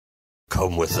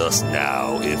Come with us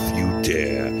now, if you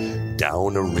dare,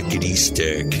 down a rickety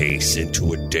staircase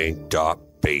into a dank, dark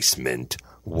basement.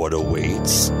 What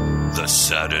awaits? The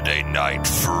Saturday Night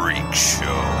Freak Show.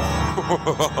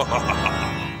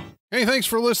 Hey, thanks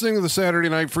for listening to the Saturday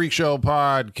Night Freak Show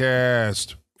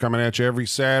podcast. Coming at you every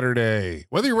Saturday.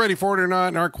 Whether you're ready for it or not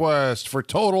in our quest for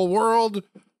total world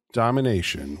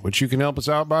domination, which you can help us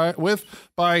out by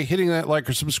hitting that like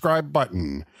or subscribe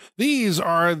button. These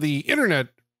are the internet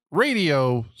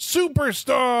radio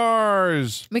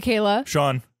superstars. Michaela.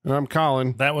 Sean. And I'm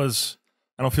Colin. I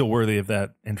don't feel worthy of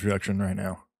that introduction right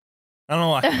now. I don't know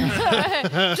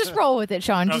why. Just roll with it,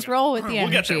 Sean. Just roll with the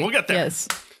energy. We'll get there. Yes.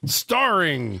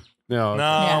 Starring. No.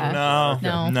 No. We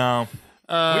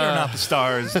are not the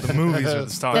stars. The movies are the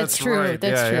stars. That's true. right.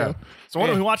 That's true. Yeah. So what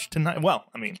do we watch tonight? Well,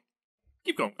 I mean,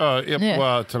 keep going.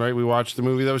 Well, tonight we watched the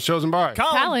movie that was chosen by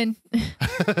Colin.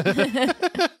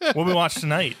 What we watch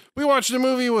tonight? We watched a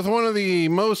movie with one of the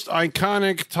most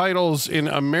iconic titles in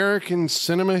American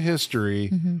cinema history,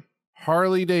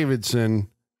 Harley Davidson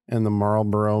and the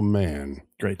Marlboro Man.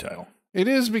 Great title. It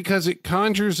is because it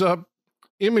conjures up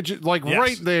images like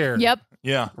right there. Yep.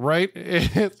 Yeah. Right?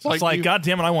 It's like God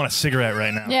damn it, I want a cigarette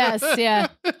right now. Yes. Yeah.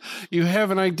 You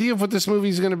have an idea of what this movie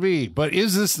is going to be, but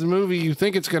is this the movie you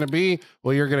think it's going to be?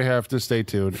 Well, you're going to have to stay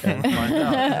tuned and find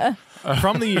out.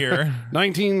 From the year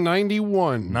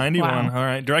 1991. 91. Wow. All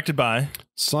right. Directed by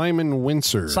Simon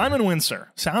Wincer. Simon Wincer.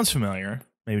 Sounds familiar.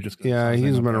 Maybe just Yeah,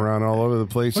 he's been around all over the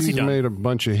place. What's he He's done? made a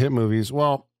bunch of hit movies.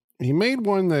 Well, he made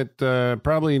one that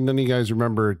probably none of you guys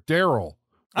remember, Daryl.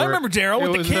 I remember Daryl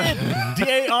with the kid.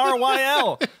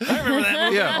 Daryl. I remember that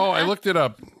movie. Yeah. Oh, I looked it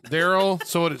up. Daryl.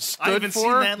 So what it stood I haven't for?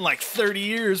 seen that in like 30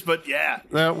 years, but yeah.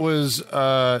 That was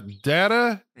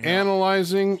data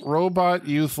analyzing robot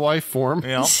youth life form.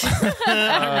 Yeah.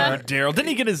 I remember Daryl.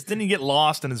 Didn't he get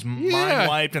lost and his mind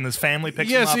wiped and his family picks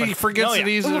him Yes, up? he forgets that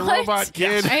he's a What? robot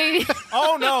kid.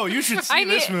 Oh no, you should see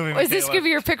this movie. Is this Michaela. going to be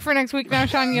your pick for next week now,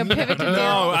 Sean? You pivot to No,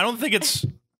 Daryl? I don't think it's.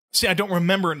 See, I don't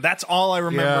remember. That's all I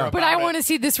remember. Yeah. About But I want to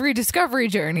see this rediscovery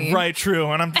journey. Right, true.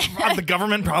 And the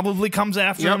government probably comes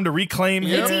after him to reclaim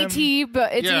him. It's E.T.,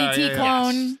 but it's Yeah, E.T. yeah,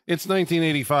 clone. yes. It's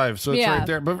 1985, so it's Yeah. right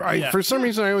there. But for some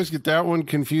reason, I always get that one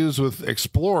confused with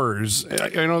Explorers. I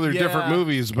know they're different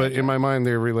movies, but in my mind,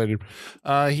 they're related.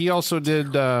 He also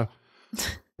did...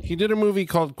 he did a movie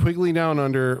called Quigley Down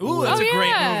Under. Ooh, that's a great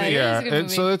movie. Yeah, It is a good and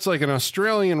movie. so it's like an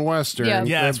Australian Western. Yeah.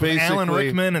 Yeah, it's with Alan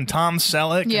Rickman and Tom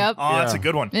Selleck. Yep. Oh, that's a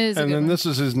good one. It is a And good then one. this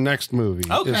is his next movie.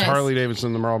 Okay. Is Nice. Harley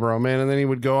Davidson, the Marlboro Man. And then he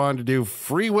would go on to do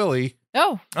Free Willy.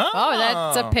 Oh,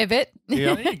 that's a pivot.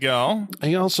 There you go.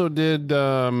 He also did...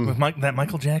 With that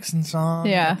Michael Jackson song.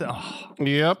 Yeah. Oh,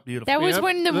 Yep. beautiful. That was Yep,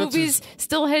 when the that's movies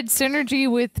still had synergy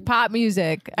with pop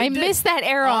music. I miss that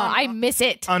era. I miss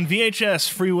it. On VHS,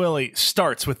 Free Willy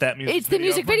starts with that music. It's the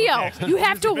music video. You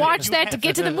have to watch that to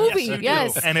get to the movie.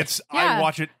 Yes. And Yeah. I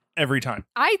watch it every time.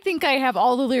 I think I have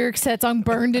all the lyrics that song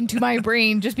burned into my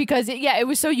brain just because it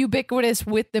was so ubiquitous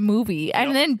with the movie.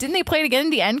 And then didn't they play it again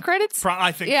in the end credits?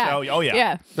 I think Yeah. so. Oh, yeah.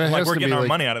 Yeah. That Like has we're to getting be our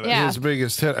money out of it. Yeah. his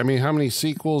biggest hit. I mean, how many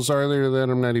sequels are there that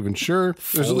I'm not even sure?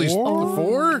 There's at least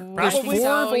four? There's Probably four?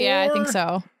 So, yeah, I think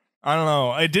so. I don't know.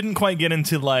 I didn't quite get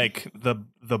into like the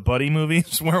buddy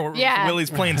movies where Yeah. Willie's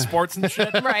playing sports and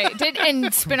shit. Right.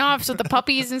 And spin-offs with the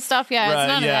puppies and stuff. Yeah, it's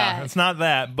none of that. It's not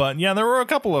that, but yeah, there were a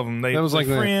couple of them. They That was like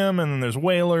free him, and then there's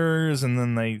whalers, and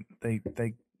then they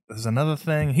there's another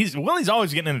thing. Willie's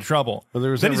always getting into trouble. But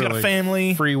there was Then he's never, got a like,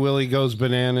 family. Free Willy Goes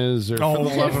Bananas or Oh, For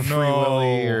the Love of Free no.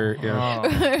 Willy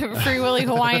or Free Willy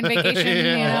Hawaiian Vacation,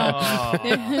 you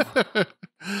know.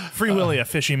 Free Willy, a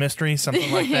fishy mystery,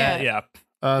 something like that. Yeah.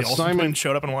 The Olsen twins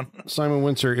showed up in one. Simon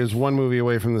Wincer is one movie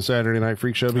away from the Saturday Night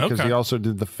Freak Show because Okay. he also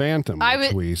did The Phantom,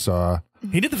 which we saw.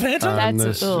 He did The Phantom? on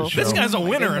That's- this oh. show. This guy's a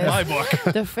winner in my book.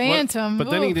 The Phantom. But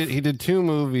then Ooh. he did two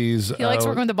movies. He likes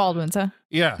working with the Baldwins, huh?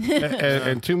 Yeah,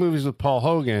 and two movies with Paul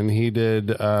Hogan. He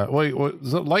did. Wait, what,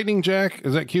 is it Lightning Jack?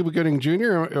 Is that Cuba Gooding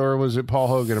Jr. or was it Paul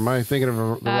Hogan? Am I thinking of the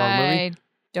wrong movie? I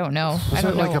don't know. Was I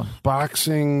don't that like know. a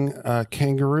boxing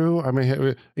kangaroo? I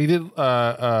mean, he did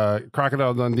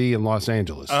Crocodile Dundee in Los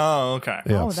Angeles. Oh, okay.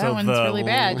 Yeah. Oh, that one's really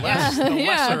bad. The Yeah.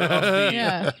 lesser of the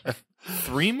Yeah.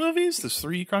 3 movies? There's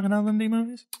 3 Crocodile Dundee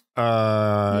movies?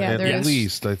 At there is.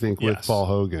 least I think with Yes. Paul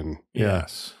Hogan. Yeah.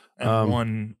 Yes. And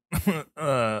one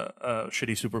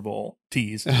shitty Super Bowl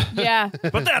tease. Yeah.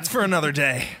 But that's for another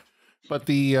day. But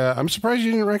I'm surprised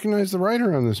you didn't recognize the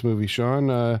writer on this movie,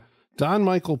 Sean. Don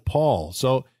Michael Paul.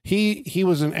 So he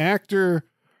was an actor.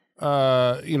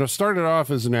 Started off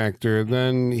as an actor,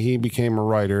 then he became a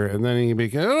writer, and then he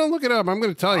became. Oh, look it up! I'm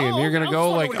going to tell you, and you're going to I go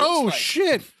was like, wondering what he "Oh looks like."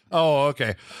 shit, Oh,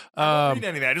 okay. I don't read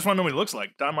anything. I just want to know what he looks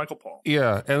like. Don Michael Paul.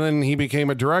 Yeah, and then he became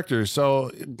a director.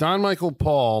 So Don Michael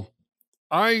Paul,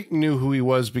 I knew who he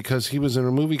was because he was in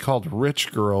a movie called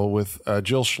Rich Girl with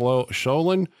Jill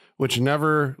Sholin, which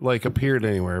never like appeared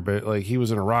anywhere. But like he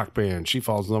was in a rock band. She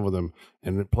falls in love with him,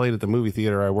 and it played at the movie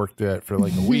theater I worked at for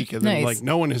like a week. And then Nice. like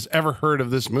no one has ever heard of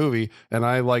this movie, and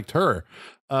I liked her.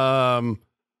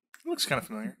 Looks kind of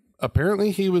familiar.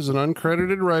 Apparently, he was an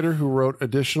uncredited writer who wrote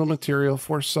additional material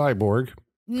for Cyborg.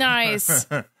 Nice.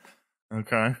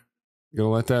 Okay. Gonna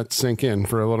let that sink in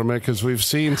for a little minute because we've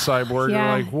seen Cyborg.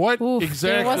 Yeah. You're like, what Oof,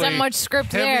 exactly? there wasn't much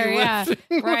script heavy there. Yeah.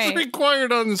 lifting Right. was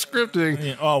required on the scripting.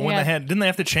 Yeah. Oh, when Yeah. didn't they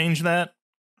have to change that?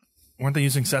 Weren't they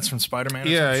using sets from Spider-Man? Or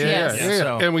Yeah, something? yeah, Yes. yeah.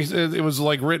 So- And it was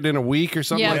like written in a week or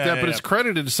something Yeah. like Yeah, that, yeah, but yeah. it's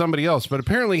credited to somebody else. But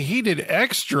apparently he did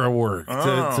extra work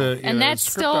Oh. to you And know, that's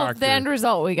script still doctor. the end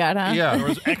result we got, huh? Yeah. There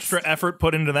was extra effort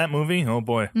put into that movie. Oh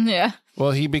boy. Yeah.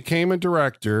 Well, he became a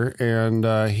director,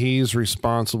 and he's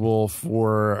responsible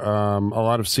for a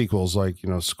lot of sequels, like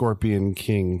Scorpion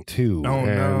King 2 Oh,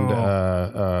 and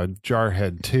no.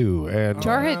 Jarhead 2, and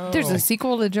Jarhead. There's a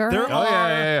sequel to Jarhead. There oh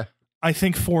yeah. I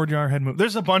think 4 Jarhead movies.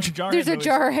 There's a bunch of Jarhead There's a movies.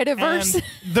 Jarheadiverse. And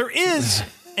there is.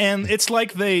 And it's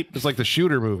like they... It's like the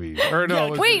shooter movie, or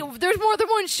no? Yeah, Wait, there's more than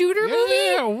one shooter movie?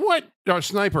 yeah, what? No,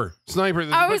 Sniper. There's a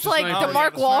I bunch was of like Sniper. the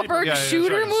Mark the sniper. Wahlberg Yeah, yeah,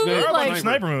 shooter sorry, movie. There are a bunch of Like,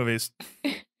 sniper movies.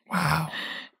 Wow.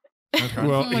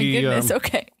 Well, oh my he, goodness.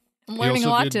 Okay, I'm he learning a also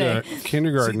lot did today.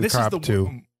 Kindergarten See, this Cop is the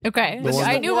 2. Okay, the one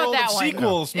I that- knew about world that of one.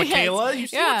 sequels, Yes. Michaela. You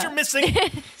see Yeah. what you're missing?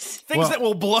 Things Well- that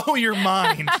will blow your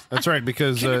mind. That's right,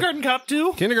 because Kindergarten Cop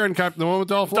 2? Kindergarten Cop, the one with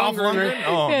Dolph Dolph Lundgren, Lundgren?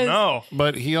 Oh, Yes. no.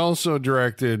 but he also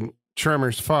directed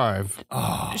Tremors 5,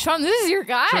 Sean, this is your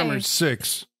guy. Tremors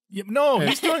 6, Yeah, no,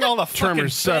 he's doing all the fucking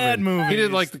Tremors 7. bad movies. He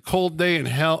did like the Cold Day in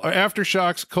Hell, or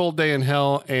Aftershocks, Cold Day in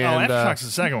Hell, Oh, and Aftershocks is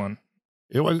the second one.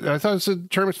 it was. I thought it said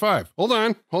Tremors 5. Hold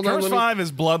on. Tremors let me- 5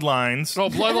 is Bloodlines. Oh,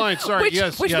 Bloodlines. Sorry. which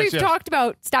yes. we've talked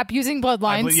about. Stop using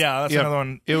bloodlines. Yeah, that's Yeah. another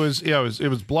one. It was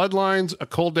Bloodlines, A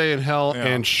Cold Day in Hell, Yeah.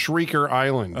 and Shrieker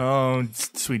Island. Oh,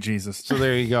 sweet Jesus. So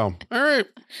there you go. All right.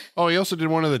 Oh, he also did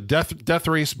one of the Death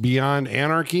Race Beyond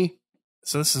Anarchy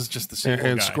So this is just the and,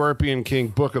 sequel guy. Scorpion King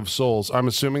Book of Souls. I'm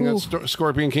assuming that's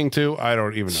Scorpion King 2. I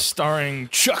don't even know. Starring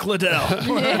Chuck Liddell.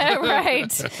 Yeah,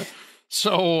 right.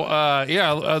 So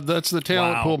that's the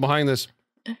talent Wow. pool behind this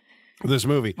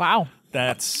movie. Wow,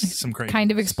 That's some crazy.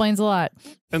 kind of explains a lot.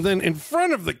 And then in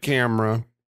front of the camera,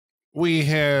 we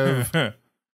have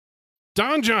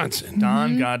Don Johnson,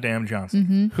 Don Goddamn Johnson.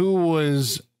 Mm-hmm. who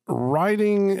was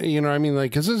writing,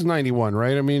 because this is 91,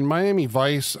 right? I mean, Miami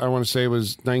Vice, I want to say,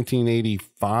 was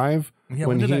 1985. Yeah,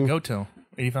 when did that go till?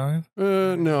 85?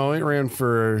 No, it ran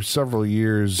for several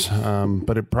years,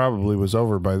 but it probably was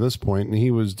over by this point. And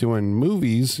he was doing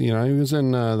movies. He was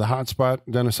in The Hot Spot,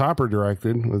 Dennis Hopper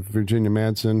directed with Virginia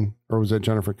Madsen, or was that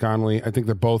Jennifer Connelly? I think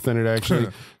they're both in it, actually,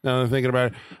 now that I'm thinking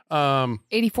about it.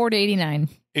 84 to 89.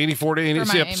 84 to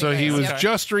 86. Miami So he Vice, was yep.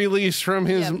 just released from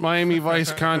his Yep. Miami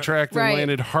Vice contract and Right.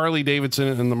 landed Harley Davidson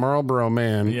in The Marlboro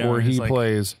Man, Yeah, where he's he like-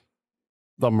 plays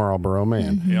the Marlboro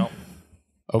Man. Mm-hmm. Yep.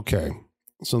 Okay.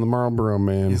 So the Marlboro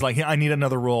Man. He's like, I need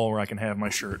another role where I can have my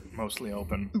shirt mostly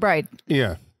open. Right.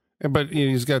 Yeah. But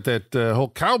he's got that whole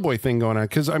cowboy thing going on.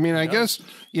 Because, I guess,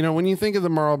 when you think of the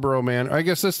Marlboro Man, I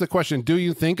guess that's the question. Do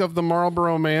you think of the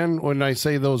Marlboro Man when I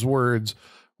say those words?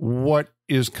 What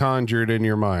is conjured in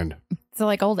your mind? So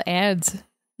like old ads,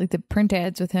 like the print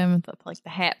ads with him, with like the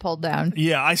hat pulled down.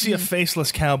 Yeah, I see a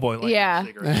faceless cowboy. Like Yeah. a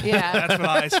cigarette. Yeah. That's what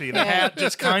I see. The hat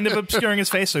just kind of obscuring his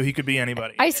face so he could be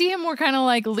anybody. I see him more kind of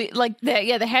like that.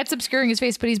 Yeah, the hat's obscuring his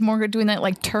face, but he's more doing that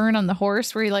like turn on the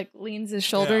horse where he like leans his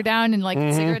shoulder Yeah. down and like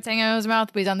cigarettes hanging out of his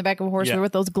mouth, but he's on the back of a horse Yeah.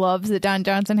 with those gloves that Don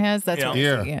Johnson has. That's what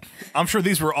Yeah. I see. I'm sure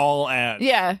these were all ads.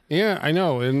 Yeah. Yeah, I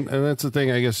know. And that's the thing.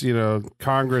 I guess,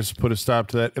 Congress put a stop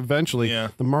to that. Eventually, Yeah.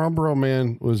 the Marlboro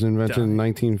Man was invented in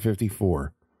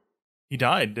 1954. He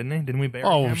died, didn't he? Didn't we bury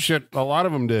Oh, him? shit. A lot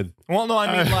of them did. Well, no, I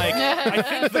mean, like, I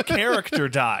think the character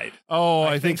died. Oh,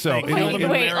 I think so. they killed Wait, him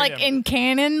and wait, married like him. in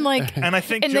canon, like And I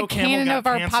think In Joe the Camel canon got of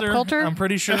our pop cancer, culture? I'm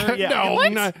pretty sure. Yeah. No,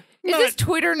 What? not- is this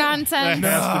Twitter nonsense? It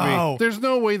has to No. be. There's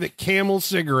no way that Camel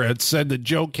cigarettes said that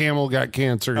Joe Camel got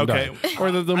cancer and Okay. died.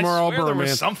 Or that the I swear Marlboro there was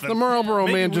Man. something. The Marlboro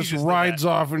Maybe Man we just just did rides that.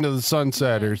 off into the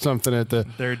sunset or something at the.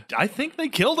 I think they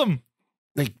killed him.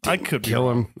 They I didn't could be kill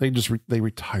wrong. him. They just they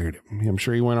retired him. I'm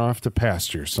sure he went off to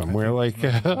pasture somewhere.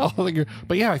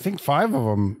 But yeah, I think five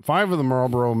of the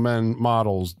Marlboro Men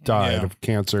models died Yeah. of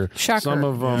cancer. Shocker. Some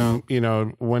of them,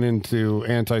 went into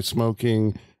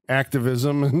anti-smoking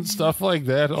activism and stuff like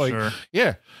that. Like, Sure.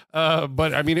 yeah.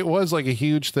 But I mean, it was like a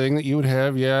huge thing that you would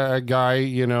have, a guy,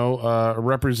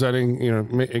 representing,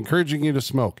 encouraging you to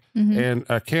smoke, and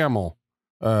a camel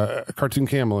Cartoon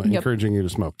Camel encouraging you to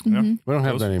smoke. Mhm. We don't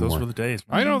have that anymore. Those were the days.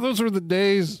 I know those were the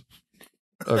days.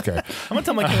 Okay. I'm gonna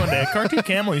tell my kid one day. Cartoon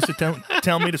Camel used to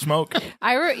tell me to smoke.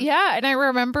 And I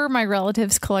remember my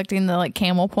relatives collecting the like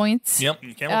camel points. Yep.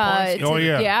 Camel points. Oh,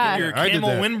 yeah. Yeah. Your I did camel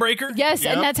that. windbreaker. Yes,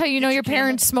 Yep. and that's how you know your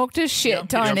parents smoked a shit Yep.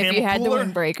 ton Your if you camel had cooler.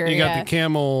 the windbreaker. You got the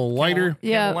camel lighter.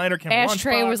 Yeah. Lighter, camel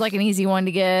Ashtray lunchbox. was like an easy one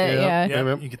to get. Yeah. Yep.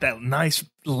 Yep. You get that nice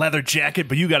leather jacket,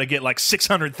 but you got to get like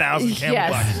 600,000 camel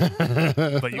Yes. bucks.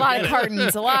 But A you lot get of it.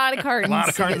 cartons. A lot of cartons. A lot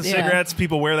of cartons of Yeah. cigarettes.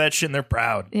 People wear that shit and they're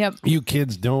proud. Yep. You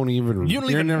kids don't even. You don't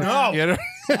you're even never- know. you know?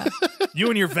 You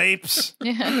and your vapes.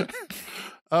 Yeah.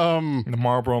 The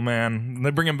Marlboro Man.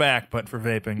 They bring him back, but for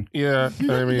vaping. Yeah.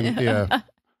 I mean, yeah.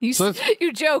 You, So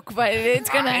you joke, but it's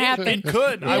going to happen. It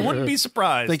could. I wouldn't be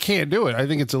surprised. They can't do it. I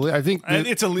think it's I think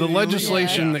It's the illegal.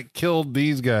 legislation Yeah. that killed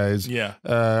these guys. Yeah.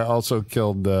 Also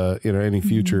killed any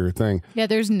future thing. Yeah,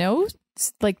 there's no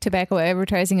like tobacco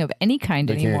advertising of any kind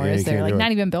They can't- anymore, yeah, is you there? can't Like do it.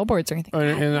 not even billboards or anything.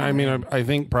 And I mean, I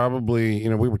think probably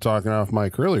we were talking off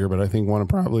mic earlier, but I think one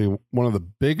of the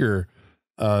bigger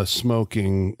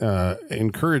smoking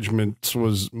encouragements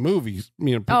was movies.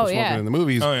 People smoking in the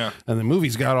movies. Oh, yeah. And the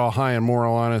movies got all high and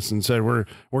moral on us and said we're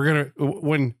gonna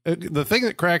the thing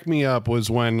that cracked me up was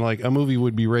when like a movie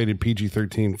would be rated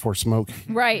PG-13 for smoking.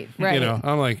 Right.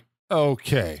 I'm like,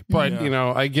 okay, but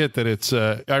Yeah. I get that it's.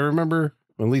 I remember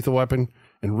when Lethal Weapon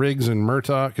and Riggs and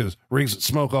Murtaugh, because Riggs would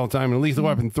smoke all the time, and Lethal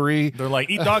Weapon 3. They're like,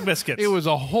 eat dog biscuits. It was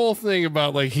a whole thing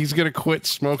about like he's gonna quit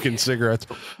smoking cigarettes.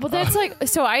 Well, that's like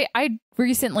so. I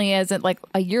recently, as in like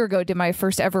a year ago, did my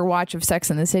first ever watch of Sex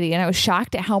and the City, and I was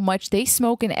shocked at how much they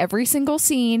smoke in every single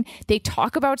scene. They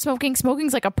talk about smoking.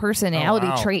 Smoking's like a personality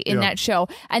wow. trait in that show,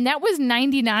 and that was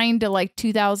 99 to like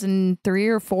 2003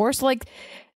 or 4. So like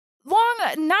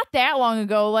not that long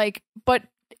ago. Like, but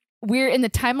we're in the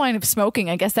timeline of smoking.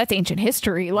 I guess that's ancient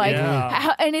history. Like,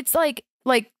 Yeah. and it's like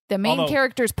the main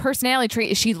character's personality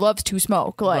trait is she loves to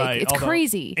smoke. Like, Right, it's although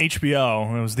crazy.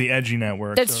 HBO, it was the edgy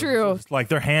network. That's true. It's like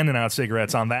they're handing out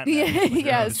cigarettes on that. Yeah, network. They're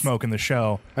yes. Smoking the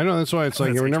show. I know that's why it's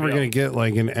like That's we're never HBO. gonna get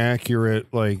like an accurate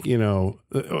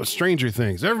Stranger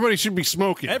Things. Everybody should be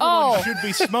smoking. Everyone should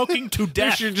be smoking to They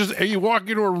death. should just you walk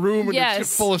into a room and Yes. it's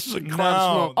just full of cloud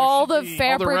No. smoke. All the should be-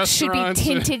 fabrics should be restaurants.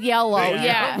 tinted yellow.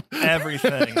 Yeah.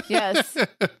 Everything. Yes.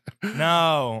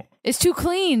 No. It's too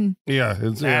clean. Yeah,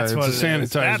 it's That's it's what a it is.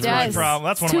 sanitizer. That's Yes. my problem.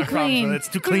 That's one It's of my too problems. clean. It's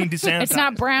too clean desanitized. It's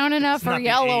not brown enough or not the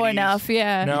yellow 80s. enough.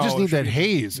 Yeah. No. You just need that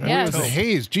haze. I mean, it was Yes. the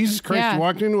haze. Jesus Christ! Yeah. You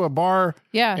walked into a bar,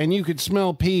 Yeah. and you could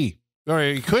smell pee. Or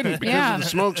you couldn't because Yeah. of the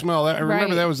smoke smell. I remember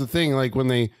Right. that was the thing. Like when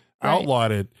they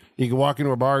outlawed it, you could walk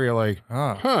into a bar, you're like,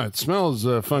 Huh. it smells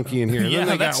funky in here. Yeah, then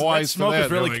they got that wise smoke to that.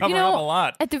 is really They're like, covering up a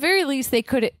lot. At the very least, they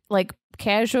could like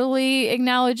casually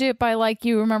acknowledge it by like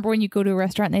you remember when you go to a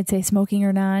restaurant and they'd say smoking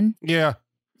or non. yeah,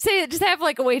 Say just have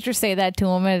like a waitress say that to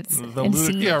them. And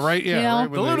see. yeah, right, yeah. You know? right, The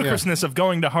when they- yeah. ludicrousness of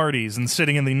going to Hardee's and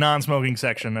sitting in the non-smoking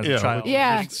section as Yeah. a child.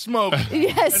 Yeah. Just smoke.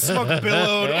 Yes. Smoke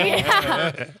billowed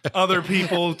Yeah. over other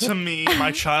people to me,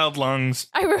 my child lungs.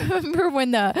 I remember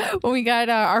when we got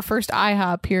our first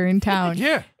IHOP here in town.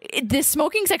 Yeah, This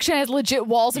smoking section has legit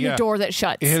walls and Yeah. a door that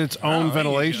shuts. it had its own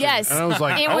ventilation. Yes. and I was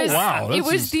like, It oh was, wow, it this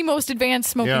was is- the most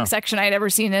advanced smoking Yeah. section I'd ever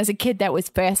seen. As a kid, that was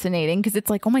fascinating because it's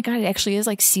like, oh my God, it actually is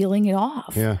like sealing it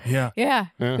off. yeah. Yeah. Yeah.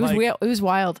 Yeah. It was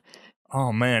wild.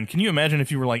 Oh man, can you imagine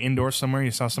if you were like indoors somewhere,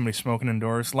 you saw somebody smoking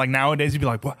indoors? Like nowadays, you'd be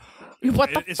like, "What?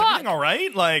 What the Is fuck? everything all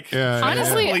right?" Like, Yeah,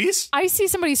 Honestly, police? I see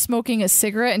somebody smoking a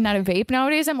cigarette and not a vape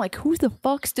nowadays. I'm like, who the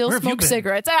fuck still Where have you smokes been?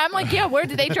 cigarettes? I'm like, yeah, where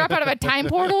did they drop out of a time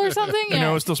portal or something? You Yeah.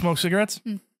 know, who still smoke cigarettes?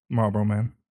 Marlboro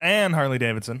Man and Harley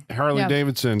Davidson. Harley Yeah.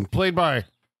 Davidson, played by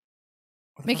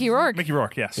Mickey Rourke, Mickey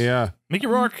Rourke, yes. yeah. Mickey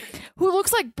Rourke. who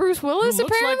looks like Bruce Willis, Who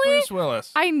looks apparently. like Bruce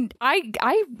Willis. I'm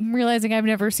realizing I've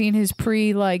never seen his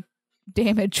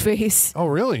damage face. Oh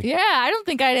really? Yeah, I don't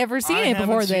think I'd ever seen I it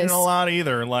before haven't seen this. it a lot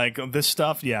either. Like this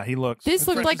stuff, yeah, he looks. This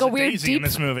looked like a weird Daisy deep in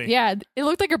this movie. Yeah, it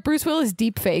looked like a Bruce Willis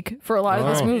deep fake for a lot of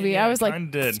this Oh. movie. Yeah, I was like,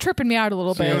 kinda did. it's tripping me out a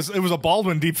little bit. It was a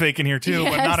Baldwin deepfake in here too,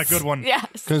 but not a good one. Yes,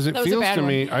 Because it that was a feels bad to one.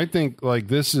 me, I think like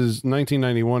this is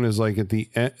 1991 is like at the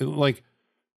end, like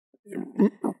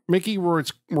Mickey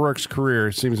Rourke's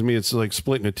career seems to me it's like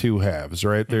split into two halves,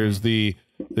 right? Mm-hmm.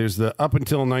 There's the up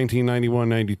until 1991,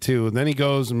 92, and then he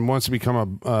goes and wants to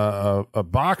become a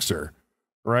boxer,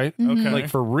 right? Okay. Like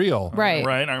for real, Right.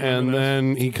 Right. I remember And this.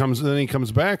 then he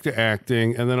comes back to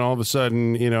acting, and then all of a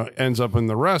sudden, ends up in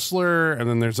The Wrestler, and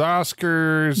then there's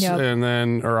Oscars, Yep. and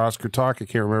then or Oscar talk. I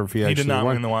can't remember if he He actually did not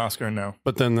won. win the Oscar, no.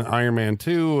 But then the Iron Man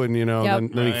 2, and then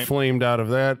he Right. flamed out of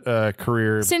that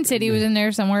career. Sin City was in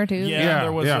there somewhere too. Yeah,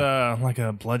 there was yeah. like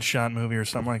a Bloodshot movie or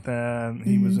something like that.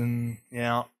 He was in,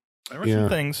 there were Yeah. some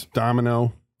things.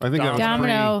 Domino. I think that was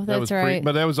Domino, that was that's right.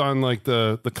 but that was on like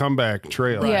the comeback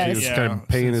trail. Yes. He was Yeah. kind of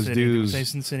paying his Sin dues. City.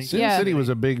 Sin City. Sin Yeah. City was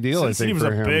a big deal, Sin I City think, was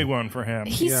for a him. big one for him.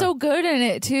 He's Yeah. so good in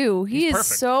it too. He is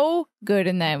perfect. so good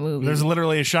in that movie. There's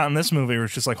literally a shot in this movie where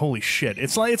it's just like, holy shit!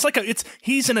 It's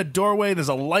he's in a doorway. There's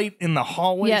a light in the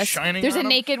hallway yes, shining. there's on a him.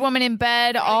 naked woman in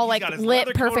bed, all He's like got his lit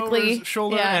leather coat over perfectly. his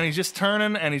shoulder, yeah. and he's just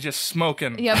turning and he's just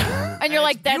smoking. Yep. And you're it's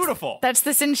like, that's beautiful. That's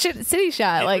the Sin City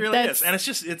shot. It like really that's is,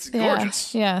 and it's yeah,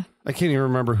 gorgeous. Yeah. I can't even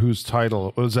remember whose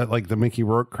title. Was that like the Mickey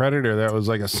Rourke credit, or that was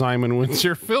like a Simon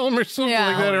Windsor film or something Yeah.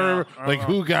 like that? I Oh, yeah. remember, like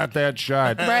who got that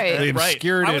shot? Right. They Right.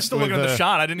 obscured I it. was still with looking at the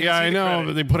shot. I didn't even Yeah, see I the know, credit.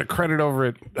 but they put a credit over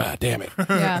it. Ah, damn it.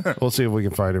 Yeah. We'll see if we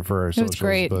can find it for our socials.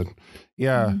 great. But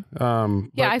yeah,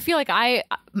 Yeah, I feel like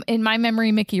in my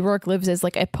memory, Mickey Rourke lives as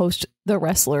like a post the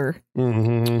wrestler.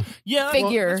 Yeah,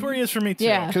 Figure. that's where he is for me too.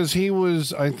 Yeah. because he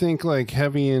was, I think, like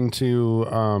heavy into.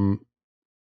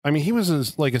 I mean, he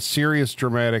was like a serious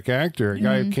dramatic actor. A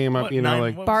guy who came up, What, you know, nine-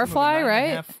 like what was it, Barfly, 9.5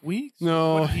 right? Weeks?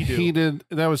 no, What did he do? he did.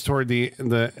 That was toward the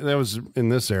that was in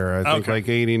this era. I think Okay. like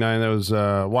 '89. That was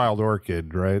Wild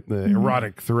Orchid, right? The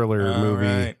erotic thriller Oh, movie,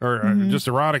 right. or just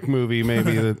erotic movie,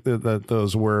 maybe that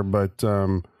those were. But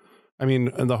I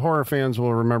mean, the horror fans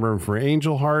will remember him for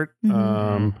Angel Heart.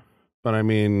 But I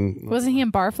mean, Wasn't he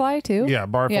in Barfly too? yeah,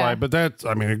 Barfly. Yeah. But that's,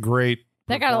 I mean, a great.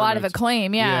 That got a lot of performance.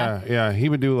 acclaim. Yeah. Yeah, he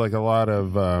would do like a lot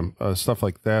of stuff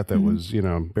like that. That was, you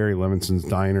know, Barry Levinson's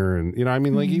Diner, and you know, I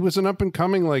mean, like he was an up and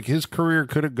coming. Like his career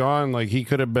could have gone. Like he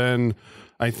could have been,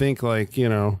 I think, like you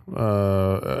know,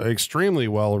 extremely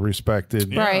well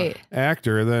respected Right.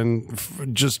 actor. Then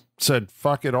just said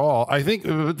fuck it all. I think,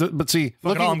 but see,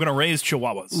 Fuck it all, I'm going to raise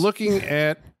chihuahuas. looking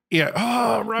at. Yeah.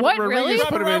 Oh, Robert What, Rodriguez really?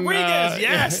 put him Robert in. Rodriguez.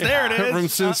 Yes, there it is. From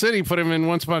Sin City, put him in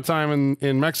Once Upon a Time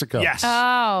in Mexico. Yes.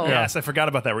 Oh. Yes, I forgot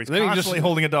about that. Where he's Then he constantly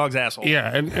holding a dog's asshole.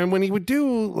 Yeah, and when he would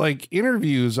do like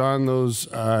interviews on those,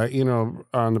 you know,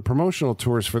 on the promotional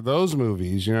tours for those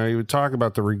movies, you know, he would talk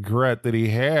about the regret that he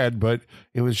had, but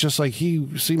it was just like he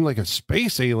seemed like a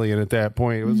space alien at that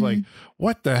point. It was like,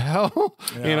 what the hell?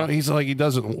 You know, he's like, he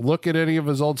doesn't look at any of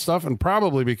his old stuff, and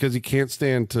probably because he can't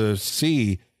stand to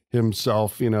see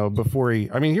himself, you know, before he,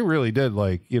 I mean, he really did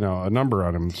like, you know, a number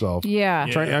on himself. Yeah.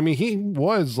 I mean, he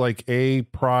was like a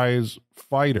prize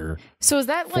fighter So is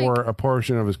that like for a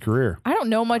portion of his career. I don't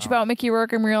know much about Mickey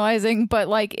Rourke, I'm realizing, but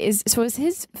like is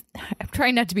his I'm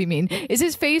trying not to be mean. Is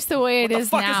his face the way it What is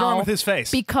the fuck now is wrong with his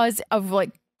face? because of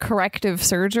like corrective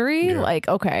surgery? Yeah. Like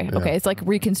okay, it's like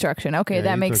reconstruction. Okay, Yeah,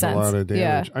 that he makes took sense. A lot of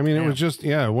damage. Yeah. I mean, it was just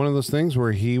one of those things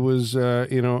where he was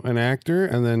you know, an actor,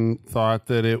 and then thought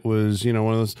that it was, you know,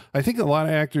 one of those. I think a lot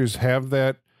of actors have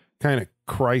that kind of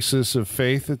crisis of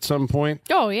faith at some point.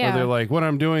 Oh Where yeah. they're like, what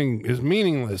I'm doing is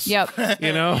meaningless. Yep.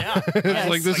 You know, it's Yes.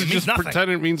 like this Like, it is means just nothing.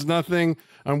 pretend it means nothing.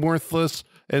 I'm worthless.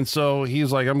 And so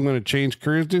he's like, I'm going to change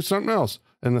careers, do something else.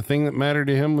 And the thing that mattered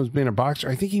to him was being a boxer.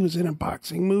 I think he was in a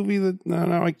boxing movie that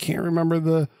no, I can't remember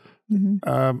the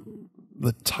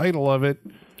title of it.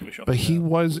 But he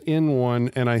was in one,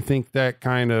 and I think that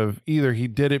kind of either he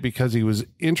did it because he was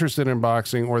interested in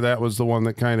boxing, or that was the one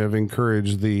that kind of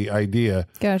encouraged the idea,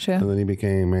 Gotcha. and then he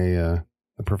became a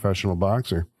professional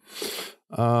boxer.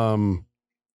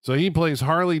 So he plays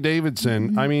Harley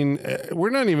Davidson. I mean,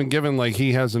 we're not even given like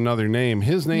he has another name.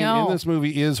 His name No. in this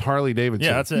movie is Harley Davidson.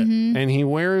 Yeah, that's it. And he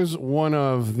wears one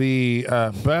of the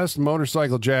best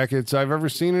motorcycle jackets I've ever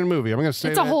seen in a movie. I'm going to say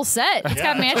It's a whole set. It's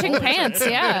got matching pants. It's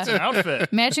an Yeah.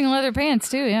 outfit. Matching leather pants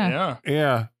too. Yeah. Yeah.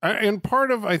 Yeah. And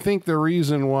part of, I think, the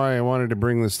reason why I wanted to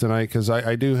bring this tonight, because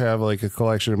I do have like a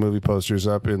collection of movie posters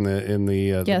up in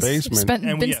the Yes. basement.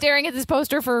 And Been staring at this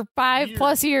poster for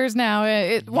 5+ years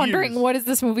now, wondering what is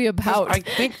this movie about. I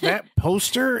think that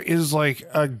poster is like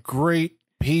a great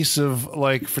piece of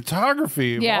like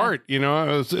photography of Yeah. art, you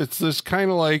know. It's this kind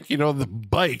of like, you know, the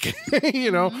bike, you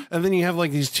know, and then you have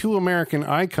like these two American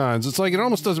icons. It's like it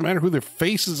almost doesn't matter who their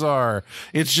faces are.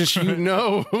 It's just you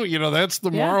know, that's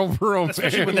the Yeah. Marlboro Man.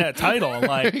 Especially with that title.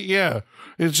 Like, Yeah,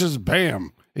 it's just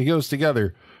bam, it goes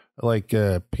together like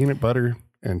peanut butter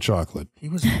and chocolate. he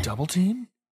was in Double Team?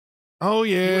 Oh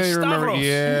yeah, was you remember? Stavros.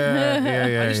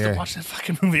 Yeah, I used to watch that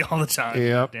fucking movie all the time.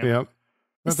 Yep, Damn. yep.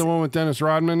 That's the one with Dennis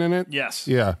Rodman in it. Yes.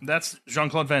 Yeah. That's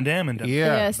Jean-Claude Van Damme and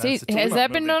Yeah. Steve, the has Titular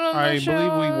that been movie. done on the I show?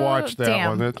 believe we watched that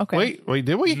Damn. one. Okay. Wait,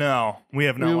 did we? No, we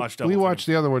have not watched Double We Team. watched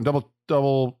the other one. Double.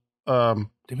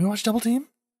 Did we watch Double Team?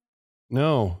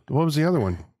 No. What was the other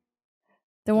one?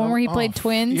 The one where he played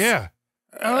twins. Yeah.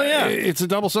 Oh, yeah. It's a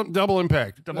double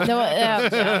impact. Double No,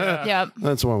 yeah.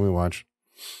 That's the one we watched.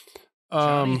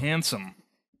 Johnny Handsome.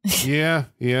 Yeah.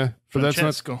 But that's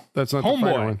Francesco. not the Homeboy.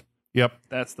 final one. Yep.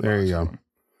 That's the There you boxer go.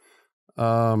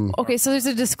 one. Okay, so there's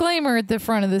a disclaimer at the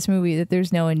front of this movie that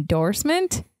there's no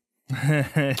endorsement.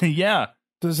 Yeah.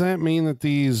 Does that mean that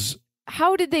these...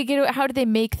 How did they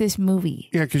make this movie?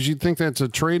 Yeah, because you'd think that's a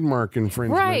trademark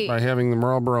infringement by having the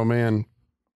Marlboro Man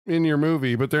in your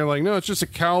movie, but they're like, no, it's just a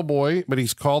cowboy, but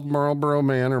he's called Marlboro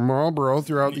Man or Marlboro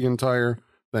throughout the entire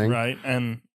thing. Right.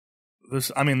 And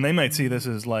this, I mean, they might see this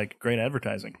as like great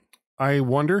advertising. I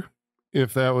wonder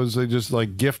if that was, they just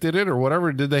like gifted it or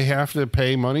whatever. Did they have to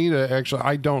pay money to actually,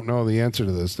 I don't know the answer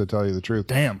to this, to tell you the truth.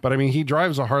 Damn. But I mean, he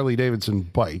drives a Harley Davidson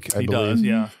bike, I He believe. does,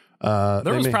 yeah.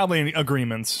 There was may- probably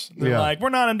agreements. They're like, we're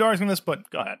not endorsing this, but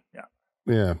go ahead. Yeah.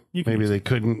 Yeah. You can Maybe use they it.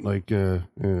 couldn't like, They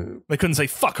couldn't say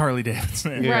fuck Harley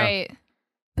Davidson. Yeah. Right.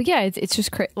 But yeah, it's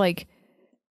just like,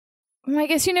 I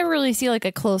guess you never really see like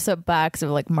a close up box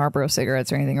of like Marlboro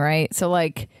cigarettes or anything, right? So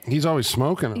like, he's always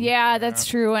smoking them. yeah, that's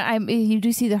true. And you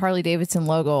do see the Harley Davidson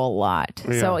logo a lot.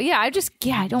 Yeah. So yeah, I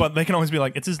don't. But they can always be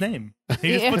like, it's his name.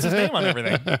 He just puts his name on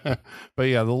everything. But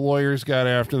yeah, the lawyers got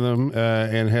after them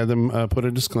and had them put a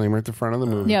disclaimer at the front of the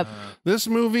movie. Yep. This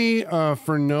movie,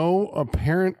 for no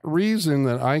apparent reason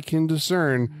that I can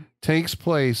discern, takes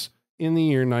place in the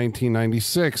year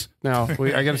 1996. Now,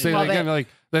 I got to say that again, like,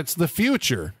 that's the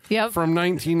future from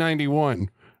 1991.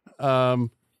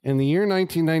 In the year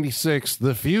 1996,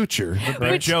 the future. The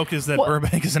big joke is that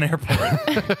Burbank is an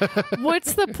airport.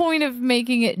 What's the point of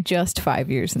making it just 5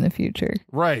 years in the future?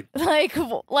 Right. Like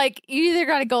you either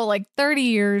got to go like 30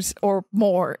 years or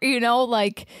more,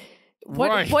 like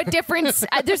what difference?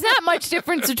 There's not much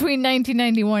difference between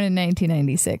 1991 and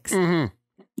 1996.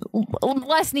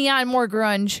 Less neon, more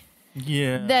grunge.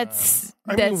 Yeah. That's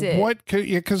mean, it. What could,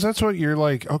 because that's what you're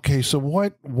like, okay, so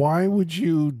why would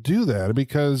you do that?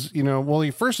 Because,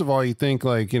 first of all, you think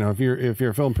like, if you're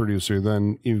a film producer,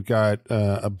 then you've got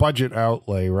a budget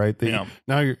outlay, right?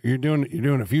 Now you're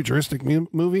doing a futuristic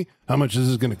movie. How much is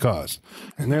this going to cost?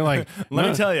 And they're like, let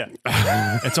me tell you,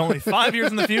 it's only 5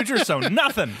 years in the future, so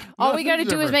nothing. All we got to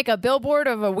do is make a billboard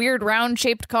of a weird round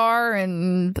shaped car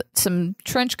and some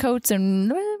trench coats and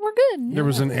we're good. There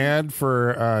was an ad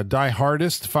for Die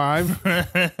Hardest 5.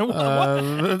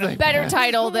 Better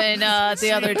title than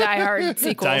the other Die Hard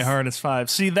sequels. Die Hard is 5.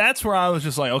 See, that's where I was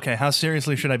just like, okay, how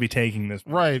seriously should I be taking this?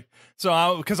 Right.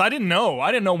 So, because I didn't know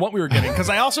what we were getting. Because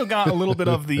I also got a little bit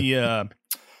of the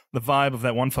vibe of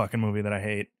that one fucking movie that I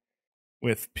hate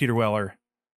with Peter Weller,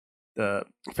 with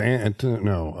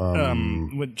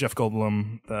Jeff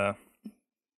Goldblum,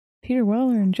 Peter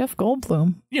Weller and Jeff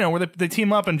Goldblum. where they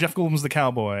team up and Jeff Goldblum's the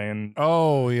cowboy and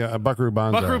Buckaroo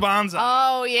Banzai. Buckaroo Banzai.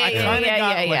 Oh yeah, I kind of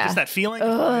got like just that feeling,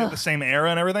 the same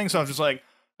era and everything. So I was just like,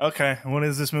 okay, what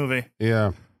is this movie?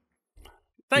 Yeah.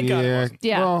 Thank God it wasn't.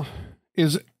 Yeah. Well,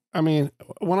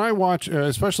 when I watch,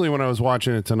 especially when I was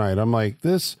watching it tonight, I'm like,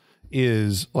 this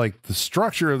is like the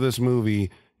structure of this movie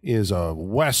is a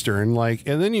Western, like,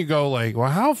 and then you go like,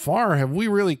 well, how far have we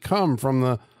really come from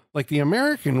the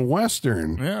American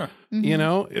Western? Yeah.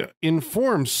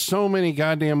 Informs so many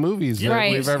goddamn movies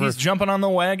that we've ever. He's jumping on the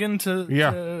wagon he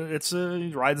rides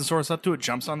the horse up to it,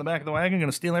 jumps on the back of the wagon,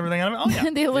 gonna steal everything out of it. Oh yeah.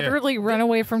 They literally run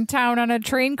away from town on a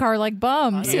train car like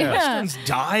bums. Westerns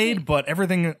died, but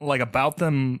everything like about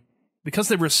them, because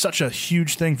they were such a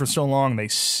huge thing for so long, they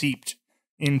seeped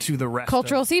into the rest.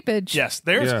 Cultural seepage. Yes,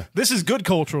 this is good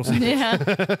cultural seepage.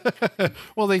 Yeah.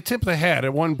 Well, they tip the hat.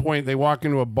 At one point, they walk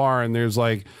into a bar and there's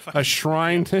like a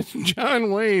shrine to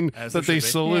John Wayne that they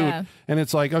salute. Yeah. And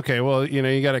it's like, okay, well,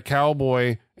 you got a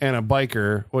cowboy and a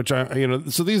biker, which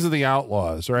so these are the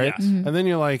outlaws, right? Yes. And then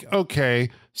you're like, okay,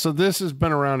 so this has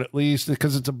been around at least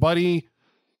because it's a buddy.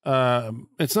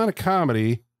 It's not a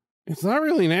comedy. It's not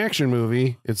really an action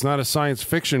movie. It's not a science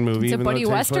fiction movie. It's a even though buddy it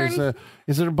takes western? place,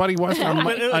 is it a buddy western?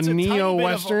 a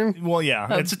neo-western? Well,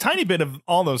 yeah. It's a tiny bit of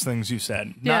all those things you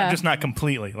said. Not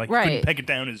completely. Like, you couldn't peg it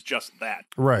down as just that.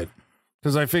 Right.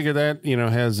 Because I figure that,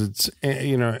 has its,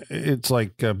 it's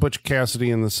like Butch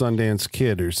Cassidy and the Sundance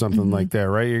Kid or something like that,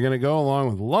 right? You're going to go along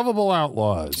with lovable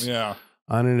outlaws. Yeah.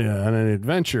 On an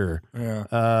adventure.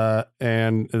 Yeah.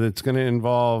 And it's going to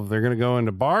involve, they're going to go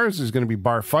into bars. There's going to be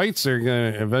bar fights. They're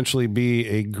going to eventually be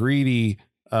a greedy,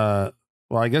 I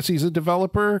guess he's a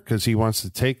developer because he wants to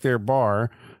take their bar.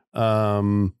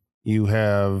 You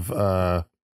have,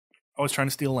 always trying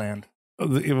to steal land.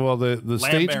 The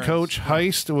stagecoach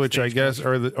heist, which I guess,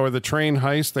 or the train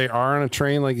heist. They are on a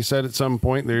train, like you said. At some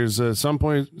point, there's some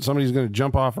point somebody's going to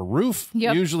jump off a roof.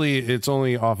 Yep. Usually, it's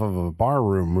only off of a bar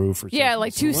room roof or something. Yeah,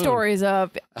 like 2 stories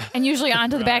up, and usually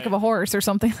onto the back of a horse or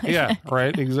something like that. Yeah,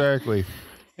 right, exactly.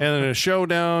 And then a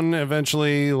showdown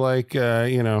eventually, like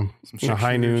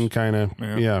high noon kind of.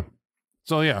 Yeah.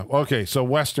 So yeah, okay. So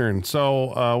Western.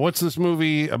 So what's this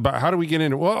movie about? How do we get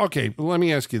into? Well, okay. Let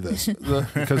me ask you this,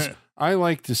 because I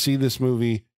like to see this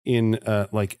movie in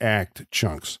like act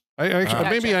chunks. Actually,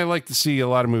 maybe I like to see a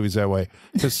lot of movies that way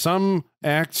because some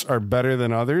acts are better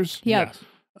than others. Yep.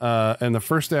 And the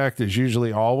first act is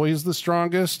usually always the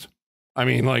strongest. I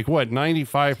mean, like what,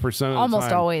 95% of the time?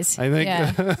 Almost always. I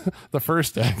think the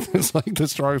first act is like the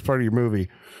strongest part of your movie.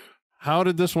 How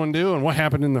did this one do? And what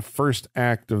happened in the first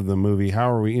act of the movie?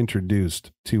 How are we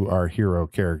introduced to our hero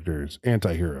characters,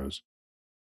 anti-heroes?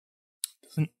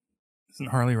 Isn't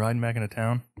Harley riding back into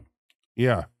town?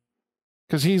 Yeah.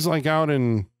 Because he's like out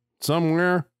in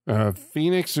somewhere,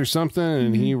 Phoenix or something,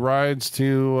 and he rides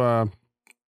to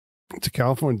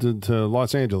California, to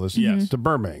Los Angeles, to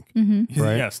Burbank,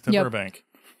 right? Yes, to Burbank.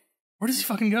 Where does he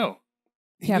fucking go?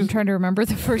 Yeah, I'm trying to remember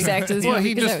the first act of the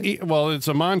movie. It's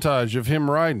a montage of him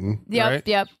riding, right?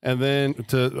 Yep. And then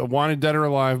to Wanted Dead or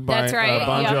Alive by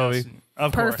Bon Jovi.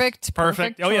 Of perfect.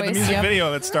 Oh yeah, the music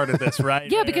video that started this,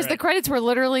 right? Yeah, because the credits were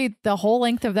literally the whole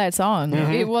length of that song.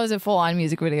 It was a full-on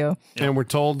music video. And we're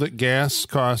told that gas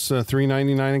costs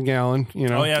 $3.99 a gallon. You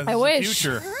know, oh yeah, I wish.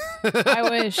 Future. I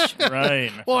wish.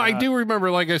 Right. Well, I do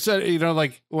remember, like I said, you know,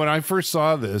 like when I first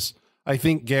saw this, I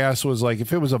think gas was like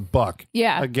if it was $1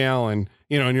 a gallon,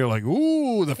 you know, and you're like,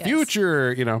 ooh, the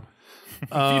future, you know.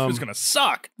 Future's gonna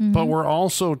suck. But we're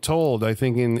also told, I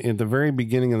think, in the very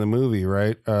beginning of the movie,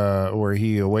 right, where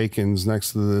he awakens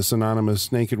next to this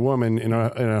anonymous naked woman in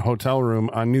a hotel room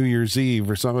on New Year's Eve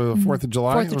or something, 4th of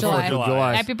July. 4th of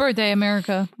July. Happy birthday,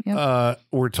 America. Yep.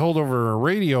 We're told over a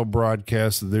radio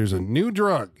broadcast that there's a new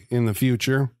drug in the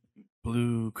future.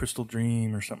 Blue Crystal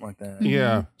Dream or something like that.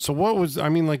 Yeah. So what was, I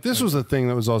mean, like this was a thing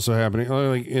that was also happening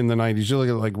like in the 90s. You look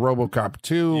at like RoboCop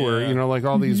 2 or, you know, like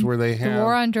all these where they have. The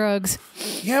war on drugs.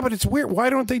 Yeah, but it's weird. Why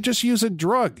don't they just use a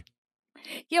drug?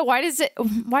 Yeah. Why does it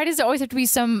always have to be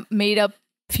some made up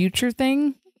future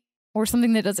thing or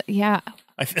something that doesn't? Yeah.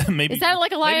 Maybe, is that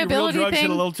like a liability real drugs thing?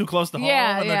 Hit a little too close to home,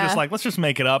 and they're just like, let's just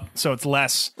make it up so it's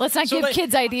less. Let's not give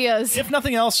kids ideas. If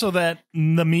nothing else, so that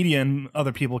the media and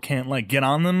other people can't like get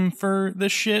on them for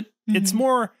this shit. It's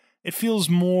more. It feels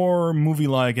more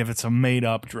movie-like if it's a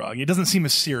made-up drug. It doesn't seem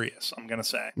as serious. I'm gonna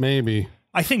say maybe.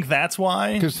 I think that's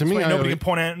why. Because to me, nobody can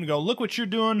point at it and go, "Look what you're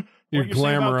doing." You're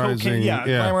glamorizing,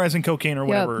 glamorizing cocaine or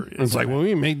whatever. It's like, well,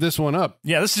 we made this one up.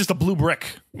 Yeah, this is just a blue brick.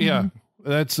 Yeah.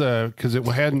 That's because it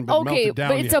hadn't been melted down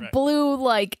but it's yet. a blue,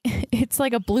 like, it's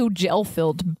like a blue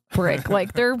gel-filled brick.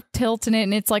 Like, they're tilting it,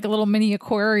 and it's like a little mini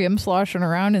aquarium sloshing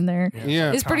around in there.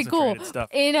 Yeah. It's pretty cool.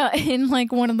 In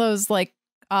like one of those, like,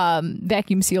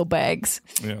 vacuum seal bags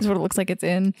is what it looks like it's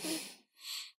in.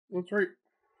 That's right.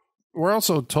 We're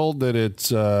also told that it's,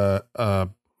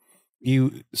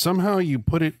 you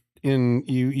put it in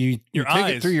you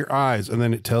take it through your eyes and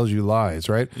then it tells you lies,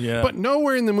 right? Yeah. But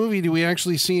nowhere in the movie do we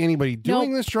actually see anybody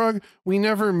doing this drug. We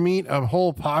never meet a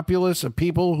whole populace of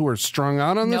people who are strung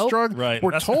out on this drug. Right.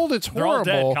 We're told it's horrible.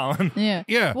 They're all dead, Colin. Yeah.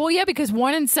 Yeah. Well, yeah, because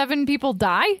 1 in 7 people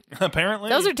die. Apparently.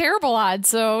 Those are terrible odds.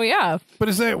 So yeah. But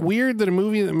is that weird that a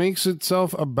movie that makes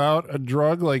itself about a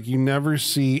drug, like you never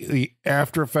see the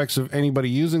after effects of anybody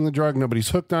using the drug, nobody's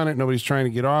hooked on it, nobody's trying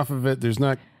to get off of it, there's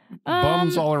not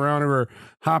bums all around who are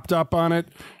hopped up on it.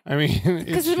 I mean,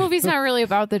 because the movie's not really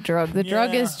about the drug. The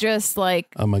drug is just like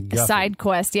a side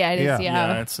quest. Yeah, it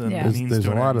is. There's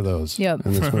a lot of those. Yep.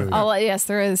 In this movie. Yes,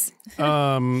 there is.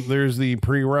 There's the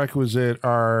prerequisite.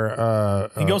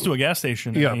 He goes to a gas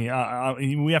station. Yeah.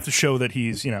 And we have to show that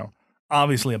he's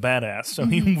obviously a badass. So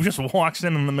he just walks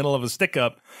in the middle of a stick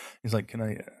up. He's like, "Can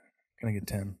I get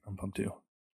 10 on pump 2?"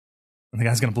 And the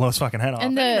guy's gonna blow his fucking head off.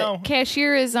 And the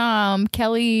cashier is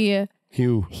Kelly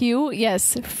Hugh.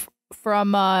 Yes,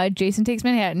 from Jason Takes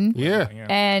Manhattan. Yeah.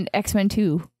 And X-Men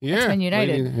 2. Yeah. X-Men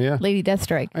United. Lady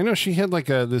Deathstrike. I know she had like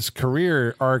this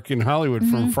career arc in Hollywood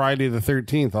from Friday the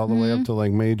 13th all the way up to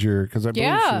like major, because I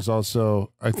believe she was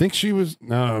also, I think she was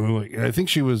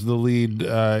the lead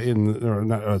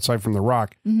aside from The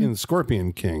Rock in The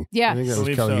Scorpion King. Yeah. I think that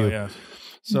was Kelly Hugh. Yeah.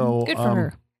 So good for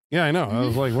her. Yeah, I know. I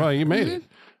was like, well, you made it.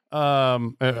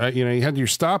 You had your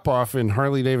stop off in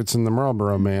Harley Davidson, the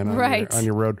Marlboro Man on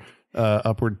your road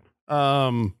upward.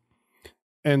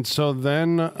 And so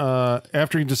then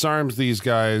after he disarms these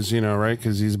guys, right,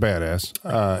 because he's a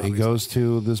badass, he goes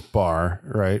to this bar,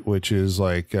 right, which is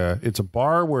like it's a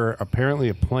bar where apparently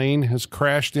a plane has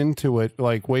crashed into it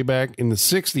like way back in the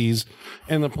 60s,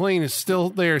 and the plane is still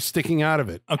there sticking out of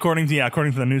it. According to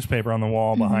the newspaper on the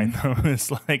wall behind them, it's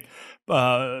like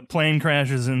plane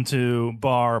crashes into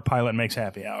bar, pilot makes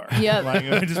happy hour.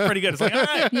 Yep. Which is pretty good. It's like, all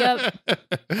right. Yep.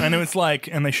 And it's like,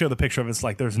 and they show the picture of it, it's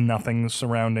like there's nothing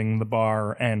surrounding the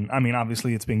bar. And I mean,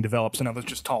 obviously it's being developed, so now there's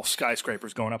just tall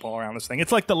skyscrapers going up all around this thing.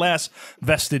 It's like the last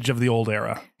vestige of the old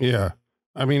era. Yeah.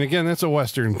 I mean, again, that's a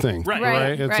Western thing.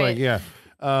 Right. It's like, yeah.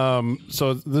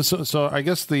 So I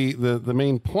guess the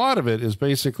main plot of it is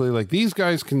basically like these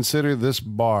guys consider this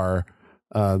bar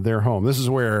their home. This is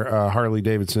where Harley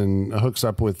Davidson hooks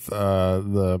up with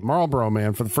the Marlboro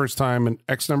Man for the first time in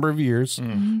X number of years,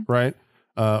 right?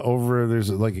 There's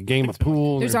like a game of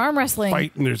pool. There's arm wrestling.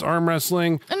 Fight, and there's arm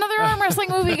wrestling. Another arm wrestling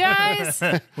movie, guys.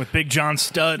 With Big John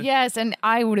Studd. Yes, and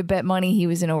I would have bet money he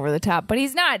was in Over the Top, but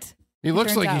he's not. He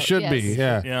looks like he should be.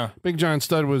 Yeah. Big John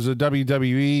Studd was a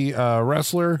WWE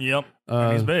wrestler. Yep.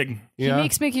 And he's big. He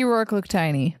makes Mickey Rourke look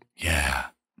tiny. Yeah.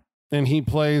 And he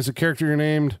plays a character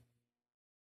named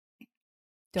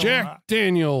Jack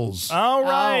Daniels. Oh,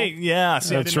 right. Yeah.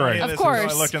 See, that's right. Of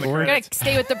course. I looked in the We're credits. going to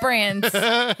stay with the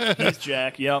brands. He's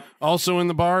Jack. Yep. Also in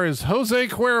the bar is Jose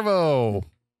Cuervo.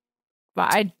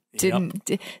 But I didn't.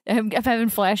 I'm having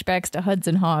flashbacks to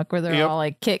Hudson Hawk where they're all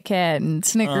like Kit Kat and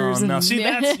Snickers. No, and see,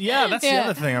 that's the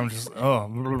other thing. I'm just,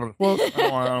 well,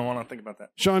 I don't want to think about that.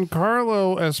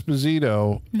 Giancarlo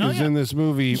Esposito is in this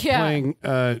movie playing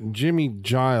Jimmy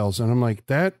Giles. And I'm like,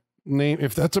 that name,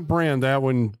 if that's a brand, that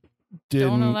one didn't.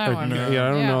 Don't know that one. Yeah,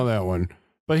 I don't know that one.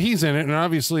 But he's in it. And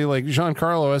obviously, like,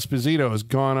 Giancarlo Esposito has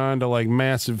gone on to, like,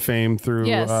 massive fame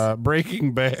through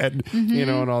Breaking Bad, you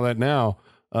know, and all that now.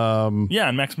 And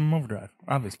Maximum Overdrive,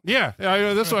 obviously. Yeah,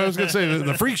 that's what I was going to say.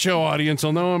 The Freak Show audience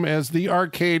will know him as the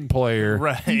arcade player,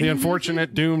 right? The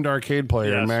unfortunate doomed arcade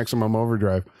player in Maximum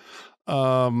Overdrive.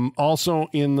 Also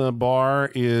in the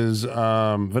bar is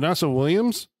Vanessa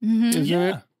Williams. Is in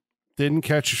it. Didn't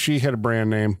catch she had a brand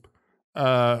name,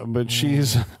 but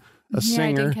she's a singer.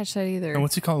 I didn't catch that either. And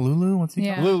what's he called? Lulu? What's he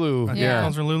called? Lulu. Yeah,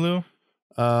 calls her Lulu.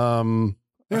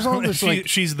 There's all this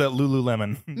she's the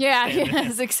Lululemon. Yeah,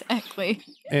 yes, exactly.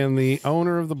 And the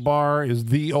owner of the bar is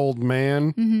the old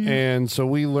man. And so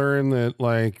we learn that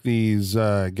like these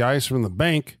guys from the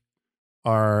bank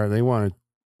they want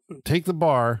to take the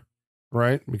bar,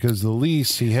 right? Because the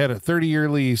lease, he had a 30-year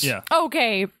lease. Yeah.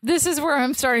 Okay, this is where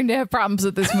I'm starting to have problems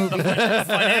with this movie.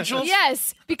 Financials?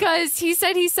 Yes, because he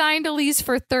said he signed a lease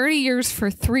for 30 years for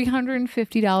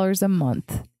 $350 a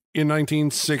month. In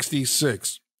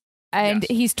 1966. And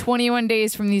he's 21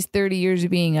 days from these 30 years of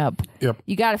being up. Yep.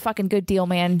 You got a fucking good deal,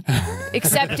 man.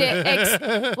 Accept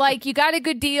it. Like, you got a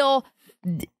good deal.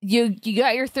 You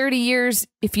got your 30 years.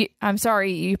 I'm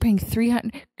sorry, you're paying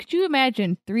 $300. Could you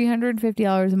imagine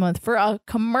 $350 a month for a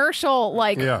commercial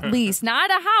lease, not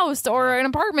a house or an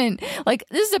apartment? Like,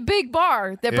 this is a big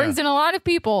bar that brings in a lot of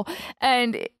people.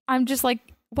 And I'm just like,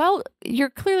 well, you're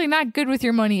clearly not good with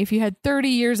your money if you had 30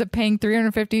 years of paying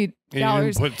 $350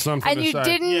 and put something and you aside.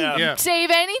 didn't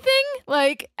save anything.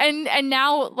 Like, and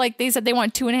now, like, they said they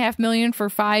want $2.5 million for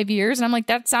 5 years, and I'm like,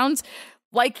 that sounds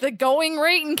like the going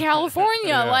rate in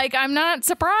California. Like, I'm not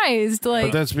surprised. Like,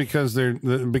 but that's because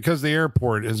because the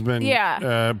airport has been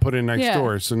put in next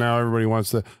door, so now everybody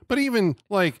wants to. But even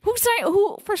like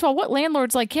who? First of all, what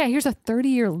landlord's like? Yeah, here's a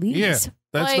 30-year lease. Yeah.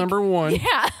 That's number one.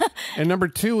 Yeah. And number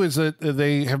two is that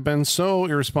they have been so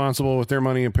irresponsible with their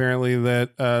money, apparently,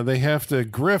 that they have to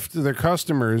grift their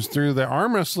customers through the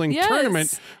arm wrestling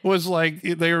tournament. Was like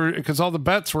they were because all the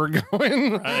bets were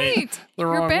going right. the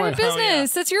You're wrong bad way. at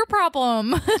business. That's your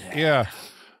problem. Yeah.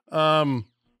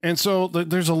 And so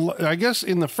there's I guess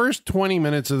in the first 20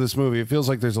 minutes of this movie, it feels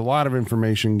like there's a lot of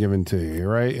information given to you,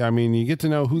 right? I mean, you get to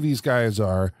know who these guys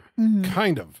are,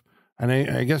 kind of. And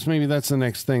I guess maybe that's the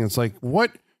next thing. It's like,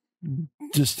 what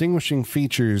distinguishing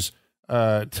features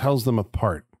tells them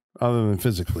apart other than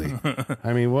physically?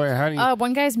 I mean, how do you...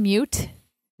 one guy's mute.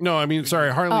 No, I mean,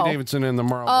 sorry, Harley Davidson and the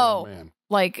Marlboro Man.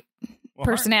 Like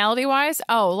personality-wise?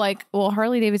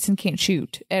 Harley Davidson can't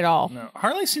shoot at all. No,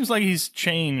 Harley seems like he's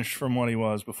changed from what he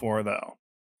was before, though.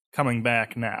 Coming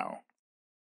back now.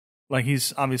 Like,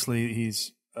 he's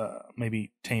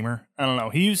maybe tamer. I don't know.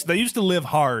 They used to live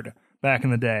hard back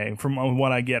in the day, from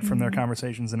what I get from their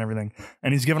conversations and everything.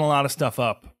 And he's given a lot of stuff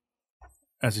up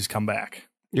as he's come back.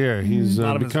 Yeah, he's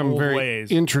become very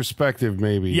introspective,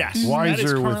 maybe. Yes.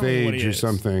 Wiser with age or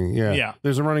something. Yeah.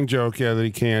 There's a running joke, that he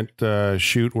can't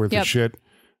shoot worth a shit.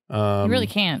 He really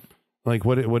can't. Like,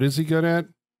 what is he good at?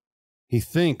 He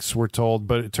thinks, we're told,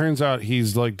 but it turns out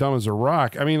he's like dumb as a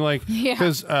rock. I mean, like,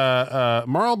 because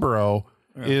Marlboro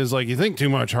is like, you think too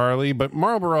much, Harley, but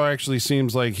Marlboro actually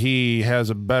seems like he has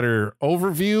a better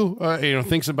overview,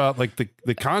 thinks about like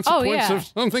the consequence of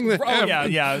something that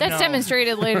happened. That's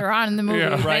demonstrated later on in the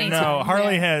movie. Right. No,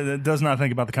 Harley does not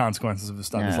think about the consequences of his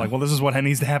stuff. It's like, well, this is what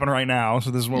needs to happen right now,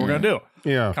 so this is what we're going to do.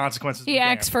 Yeah. Consequences. He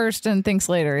acts first and thinks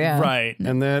later, Right.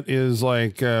 And that is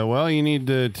like, you need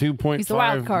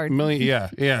 2.5 million.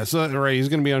 Yeah. So, right, he's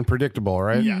going to be unpredictable,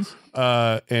 right? Yes.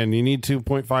 And you need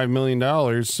 $2.5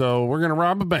 million, so we're going to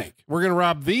rob a bank. We're going to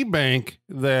rob the bank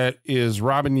that is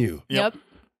robbing you. Yep.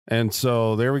 And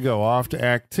so there we go, off to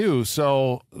Act 2.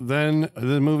 So then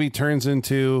the movie turns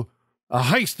into a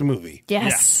heist movie.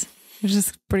 Yes. Which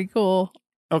is pretty cool.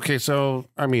 Okay, so,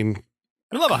 I mean...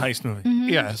 I love a heist movie. Mm-hmm.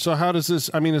 Yeah, so how does this...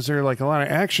 I mean, is there like a lot of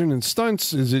action and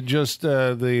stunts? Is it just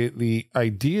the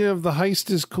idea of the heist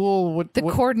is cool? What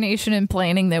Coordination and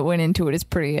planning that went into it is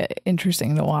pretty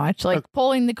interesting to watch. Like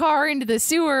pulling the car into the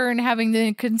sewer and having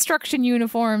the construction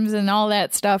uniforms and all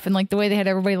that stuff. And like the way they had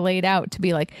everybody laid out to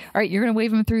be like, all right, you're going to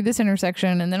wave them through this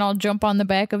intersection. And then I'll jump on the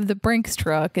back of the Brinks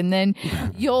truck. And then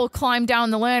you'll climb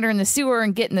down the ladder in the sewer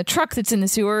and get in the truck that's in the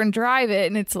sewer and drive it.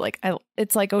 And it's like...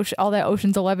 It's like all that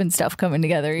Ocean's 11 stuff coming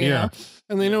together, you know?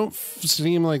 And they don't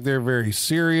seem like they're very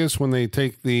serious when they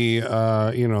take the,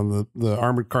 the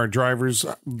armored car drivers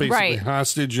basically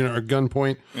hostage and at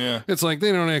gunpoint. Yeah. It's like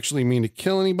they don't actually mean to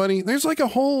kill anybody. There's like a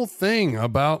whole thing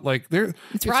about like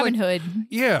it's Robin Hood.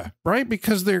 Yeah, right?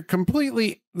 Because they're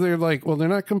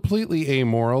not completely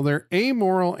amoral. They're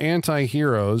amoral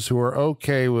anti-heroes who are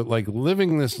okay with like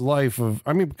living this life of,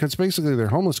 I mean, because basically they're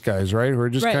homeless guys, right? Who are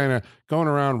just kind of going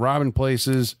around robbing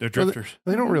places. They're drifters.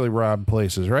 They don't really rob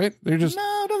places, right? They're just...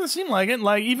 No, it doesn't seem like it.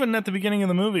 Like, even at the beginning of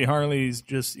the movie, Harley's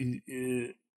just...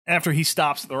 after he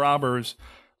stops the robbers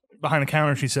behind the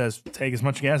counter, she says, take as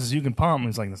much gas as you can pump. And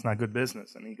he's like, that's not good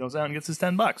business. And he goes out and gets his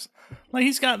 $10.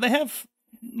 Like, they have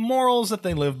morals that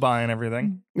they live by and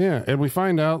everything. Yeah, and we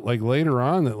find out like later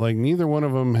on that like neither one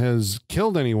of them has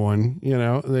killed anyone. You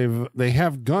know, they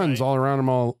have guns all around them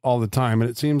all the time, and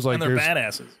it seems like and they're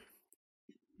badasses.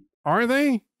 Are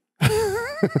they?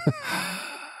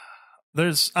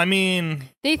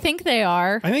 They think they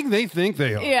are. I think they think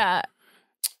they are. Yeah.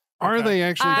 Are they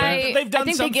actually? They've done I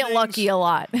think some they get things. lucky a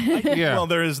lot. Yeah. Well,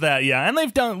 there is that. Yeah, and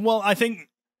they've done. Well, I think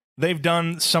they've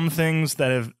done some things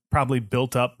that have probably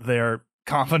built up their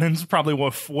confidence probably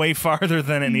way farther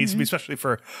than it needs to be, especially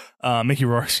for Mickey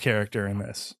Rourke's character in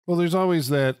this. Well, there's always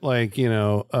that like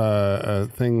a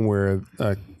thing where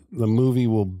the movie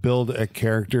will build a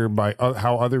character by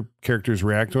how other characters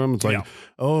react to him. It's like,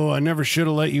 oh, I never should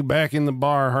have let you back in the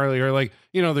bar, Harley. Or like,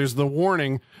 there's the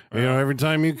warning, every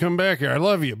time you come back here, I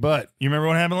love you, but... You remember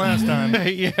what happened last time?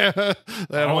 Yeah.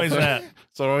 Always that.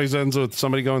 So it always ends with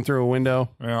somebody going through a window.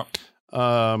 Yeah.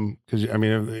 Because I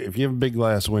mean, if you have a big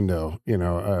glass window,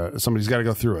 somebody's got to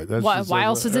go through it. That's why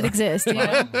else does it exist? You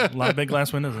know? A lot of big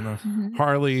glass windows in those.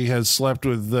 Harley has slept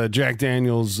with Jack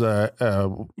Daniels'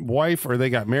 wife, or they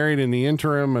got married in the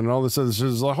interim, and all this other.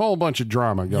 There's a whole bunch of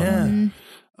drama going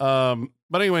on.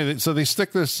 But anyway, so they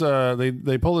stick this.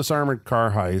 They pull this armored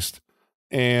car heist.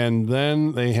 And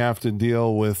then they have to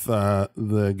deal with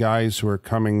the guys who are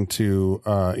coming to,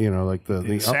 like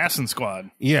the assassin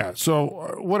squad. Yeah.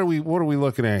 So what are we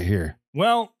looking at here?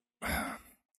 Well,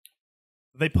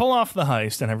 they pull off the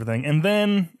heist and everything, and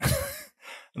then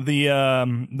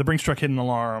the Brinks truck hit an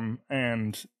alarm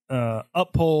and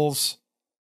up pulls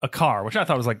a car, which I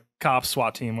thought was like cops,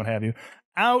 SWAT team, what have you.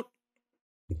 Out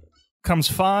comes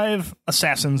 5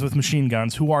 assassins with machine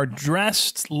guns who are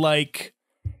dressed like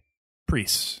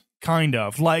priests, kind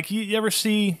of like you ever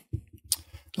see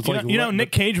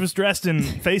Nick Cage was dressed in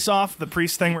Face Off, the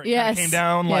priest thing where it kind of came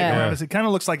down around us. It kind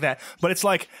of looks like that, but it's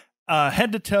like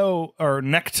head to toe or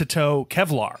neck to toe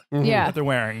Kevlar that they're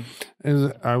wearing.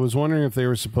 I was wondering if they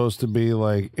were supposed to be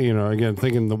like, again,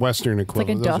 thinking the Western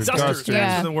equivalent. Like a Dusters.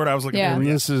 That's the word I was looking for. And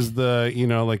this is the,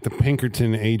 like the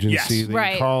Pinkerton agency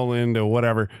that you call into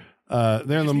whatever.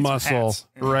 They're the muscle,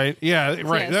 right? Yeah,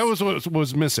 right. Yes. That was what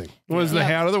was missing. Was the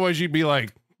hat? Otherwise, you'd be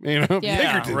like,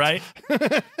 Pinkertons. Right?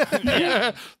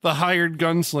 The hired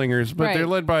gunslingers, but they're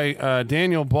led by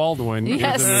Daniel Baldwin in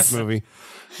this movie.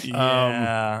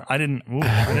 Yeah, I didn't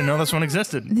know this one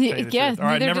existed. Yeah,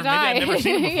 neither did I. I'd never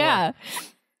seen it before. Yeah.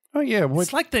 Oh yeah,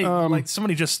 it's like they like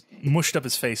somebody just mushed up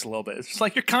his face a little bit. It's just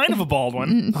like, you're kind of a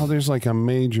Baldwin. Oh, there's like a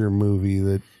major movie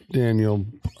that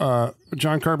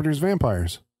John Carpenter's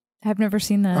Vampires. I've never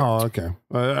seen that. Oh, okay.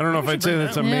 I don't know if I'd say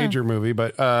that's a major movie,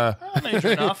 but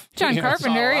major enough. John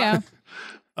Carpenter, yeah.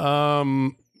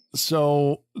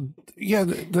 So yeah,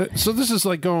 so this is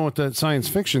like going with that science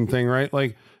fiction thing, right?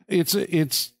 Like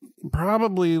it's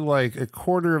probably like a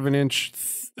quarter of an inch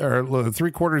or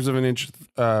 3/4 of an inch.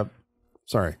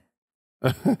 Sorry,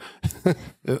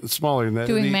 smaller than that.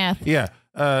 Doing math. Yeah,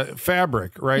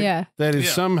 fabric, right? Yeah. That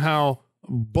is somehow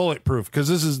bulletproof because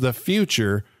this is the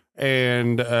future.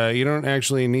 and you don't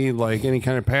actually need like any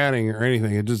kind of padding or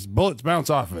anything. It just bullets bounce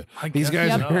off of it. These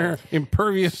guys are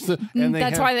impervious to, and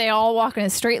that's why they all walk in a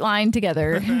straight line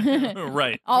together.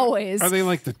 Right. Always. Are they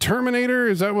like the Terminator?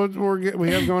 Is that what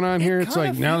we have going on here? It's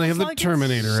like now they have the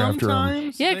Terminator after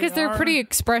them. Yeah, because they're pretty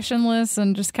expressionless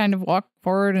and just kind of walk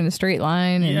forward in a straight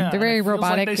line. And they're very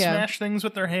robotic. Like they smash things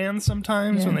with their hands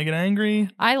sometimes when they get angry.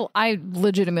 I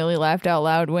legitimately laughed out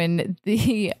loud when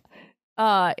the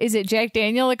is it Jack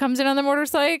Daniel that comes in on the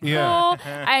motorcycle? Yeah.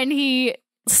 And he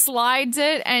slides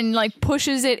it and like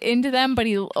pushes it into them, but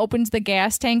he opens the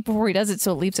gas tank before he does it,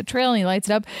 so it leaves a trail and he lights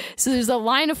it up. So there's a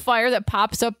line of fire that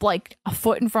pops up like a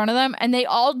foot in front of them, and they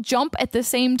all jump at the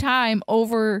same time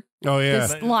over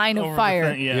this line of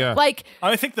fire. Like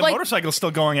I think the motorcycle's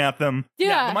still going at them.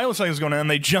 Yeah. The motorcycle's going at them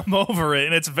and they jump over it,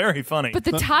 and it's very funny. But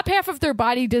the top half of their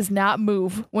body does not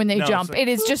move when they jump. It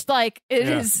is just like it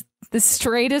is the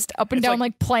straightest up and down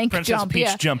like plank Princess jump.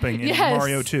 Peach jumping in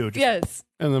Mario 2. Yes.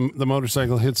 And the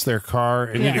motorcycle hits their car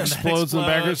and it explodes in the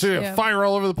background. So you have fire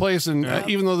all over the place. And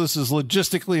even though this is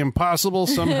logistically impossible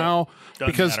somehow,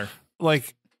 because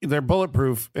like they're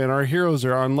bulletproof and our heroes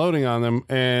are unloading on them.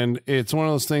 And it's one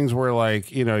of those things where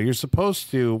like, you know, you're supposed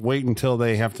to wait until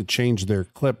they have to change their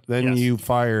clip. Then you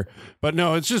fire. But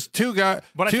no, it's just two guys.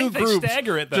 But two I think groups they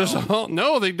stagger it though.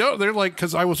 No, they don't. They're like,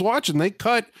 because I was watching, they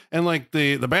cut and like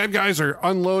the bad guys are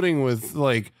unloading with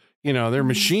like, you know, their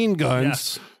machine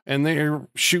guns. Yes. And they're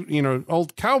shooting, you know,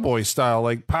 old cowboy style,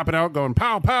 like popping out, going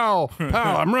pow, pow,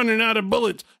 pow. I'm running out of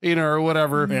bullets, you know, or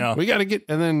whatever. Yeah. We got to get.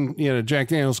 And then, you know, Jack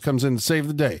Daniels comes in to save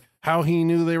the day. How he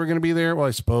knew they were going to be there? Well,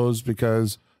 I suppose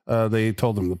because they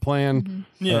told him the plan.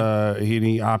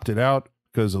 He opted out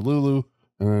because of Lulu.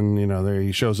 And then, you know, there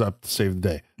he shows up to save the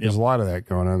day. There's a lot of that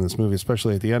going on in this movie,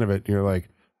 especially at the end of it. You're like,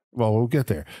 well, we'll get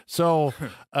there. So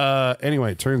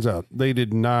anyway, it turns out they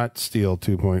did not steal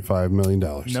 $2.5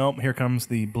 million. Nope. Here comes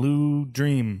the blue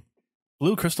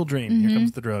crystal dream. Here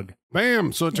comes the drug.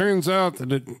 Bam. So it turns out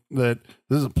that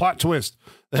this is a plot twist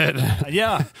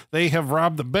that they have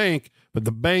robbed the bank, but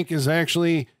the bank is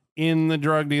actually in the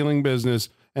drug dealing business,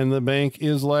 and the bank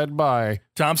is led by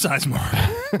Tom Sizemore.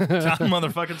 Tom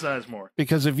motherfucking Sizemore.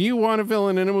 Because if you want a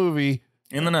villain in a movie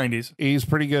in the 90s, he's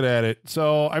pretty good at it.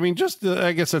 So, I mean,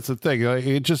 I guess that's the thing.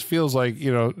 It just feels like,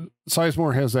 you know,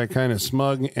 Sizemore has that kind of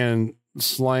smug and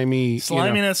sliminess. You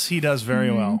know, he does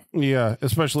very well. Yeah,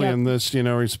 especially in this, you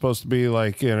know, he's supposed to be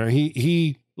like, you know,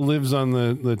 he lives on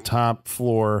the top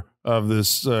floor of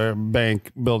this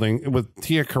bank building with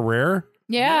Tia Carrere.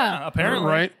 Yeah, apparently.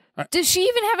 Right? Does she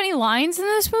even have any lines in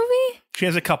this movie? She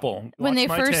has a couple. When they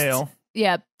first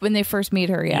meet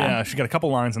her, yeah, she got a couple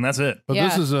lines and that's it. But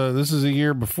this is a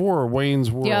year before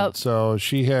Wayne's World, so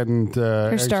she hadn't.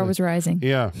 Her star was rising.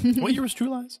 Yeah. What year was True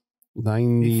Lies?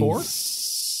 94,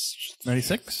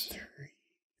 96,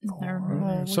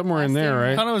 somewhere in there,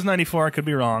 right? I thought it was 94. I could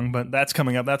be wrong, but that's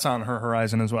coming up. That's on her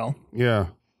horizon as well. Yeah.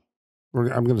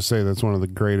 I'm going to say that's one of the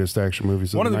greatest action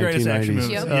movies. One of the greatest action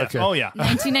movies. Yep. Yes. Okay. Oh yeah,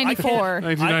 1994.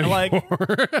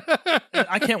 1994.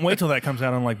 I can't wait till that comes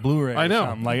out on like Blu-ray. I know. Or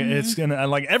something. Like it's gonna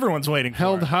like everyone's waiting.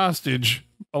 Held for it. hostage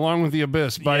along with The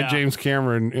Abyss by James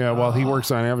Cameron. Yeah, while he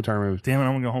works on Avatar movies. Damn it!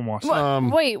 I'm gonna go home and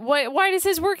watch. Wait, why does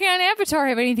his working on Avatar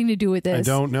have anything to do with this? I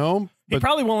don't know. He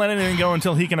probably won't let anything go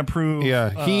until he can approve.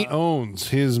 Yeah, he owns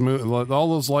his all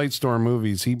those Lightstorm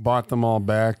movies. He bought them all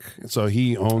back, so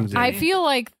he owns it. I feel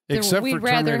like except we'd for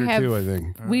rather Terminator have 2, I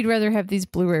think. we'd rather have these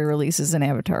Blu-ray releases than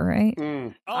Avatar, right?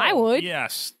 Oh, I would.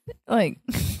 Yes. Like,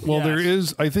 well, there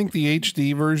is. I think the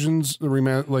HD versions,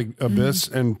 like Abyss,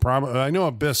 and probably I know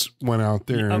Abyss went out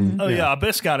there. And,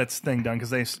 Abyss got its thing done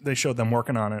because they showed them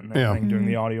working on it and everything, doing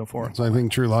the audio for it. So I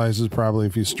think True Lies is probably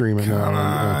if you stream it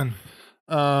now.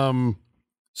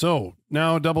 So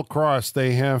now Double Cross,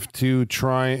 they have to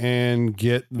try and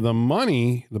get the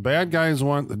money. The bad guys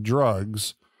want the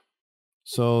drugs.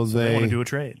 So they want to do a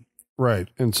trade. Right.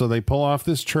 And so they pull off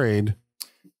this trade.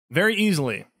 Very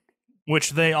easily,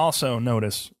 which they also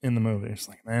notice in the movie. It's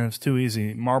like, man, it's too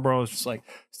easy. Marlboro is just like,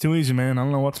 it's too easy, man. I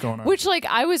don't know what's going on. Which, like,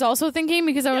 I was also thinking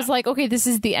because I was like, okay, this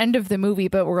is the end of the movie,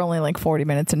 but we're only like 40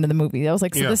 minutes into the movie. I was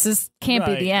like, so this can't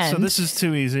be the end. So this is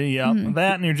too easy. Yeah.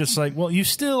 That, and you're just like, well, you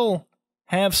still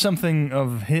have something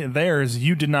of theirs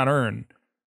you did not earn.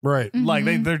 Right. Like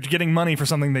they're getting money for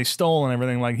something they stole and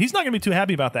everything. Like he's not going to be too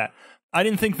happy about that. I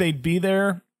didn't think they'd be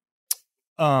there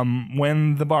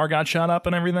when the bar got shot up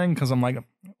and everything because I'm like,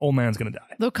 old man's going to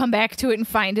die. They'll come back to it and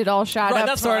find it all shot up,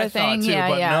 that's sort of thing. Too,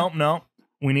 but no,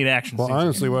 we need action. Well,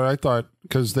 honestly, what I thought,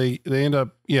 because they end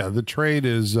up, the trade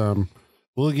is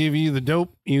we'll give you the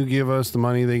dope, you give us the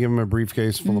money. They give him a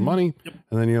briefcase full of money.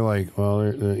 And then you're like, well,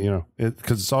 you know,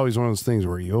 because it's always one of those things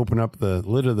where you open up the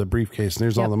lid of the briefcase and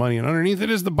there's all the money, and underneath it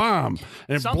is the bomb,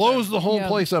 and it blows the whole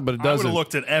place up, but it doesn't. I would have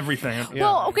looked at everything.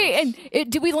 Well, okay,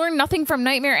 and did we learn nothing from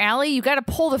Nightmare Alley? You got to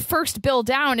pull the first bill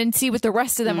down and see what the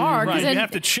rest of them are. Right, then you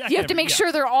have to check. You have to make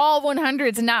sure they're all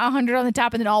 100s and not 100 on the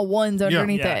top and then all ones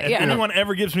underneath it. If anyone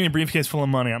ever gives me a briefcase full of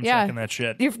money, I'm checking that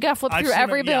shit. You've got to flip through seen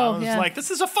every bill. I was like, this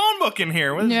is a phone book in here.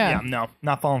 No,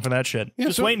 not falling for that shit.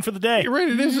 Just so waiting for the day. You're right.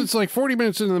 It is. It's like 40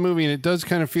 minutes into the movie, and it does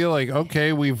kind of feel like,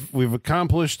 okay, we've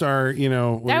accomplished our, you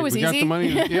know, we got the money.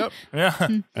 Yep. Yeah.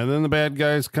 And then the bad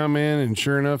guys come in, and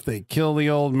sure enough, they kill the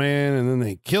old man, and then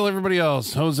they kill everybody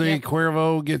else. Jose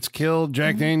Cuervo gets killed.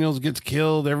 Jack Daniels gets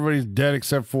killed. Everybody's dead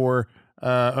except for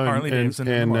Harley Davidson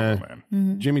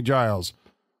and Jimmy Giles.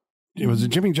 Was it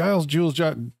Jimmy Giles? Jules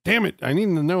Giles? Damn it. I need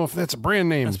to know if that's a brand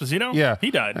name. Esposito? Yeah.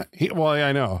 He died. Well, yeah,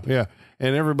 I know. Yeah.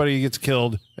 And everybody gets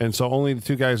killed. And so only the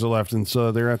two guys are left. And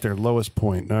so they're at their lowest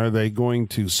point. Now, are they going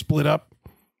to split up?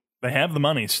 They have the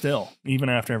money still, even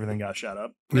after everything got shot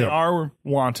up. They are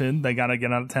wanted. They got to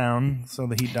get out of town so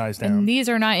the heat dies down. And these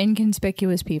are not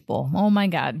inconspicuous people. Oh, my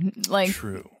God. Like,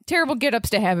 true. Terrible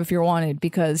get-ups to have if you're wanted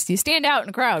because you stand out in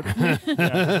a crowd. You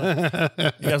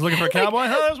guys looking for a cowboy?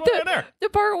 There's one right there. The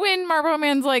part when Marlboro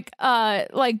Man's like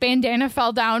bandana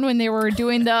fell down when they were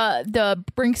doing the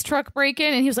Brinks truck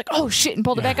break-in, and he was like, "Oh shit!" and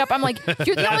pulled it back up. I'm like,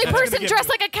 "You're the only person dressed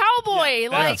like a cowboy."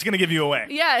 Like, it's gonna give you away.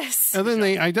 Yes. And then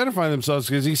they identify themselves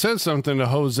because he says something to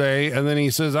Jose, and then he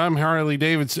says, "I'm Harley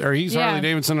Davidson," or he's Harley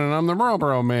Davidson, and I'm the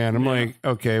Marlboro Man. I'm like,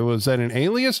 okay, was that an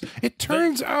alias? It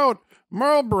turns out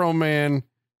Marlboro Man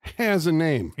has a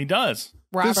name. He does.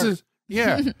 Robert.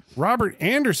 Robert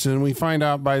Anderson. We find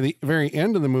out by the very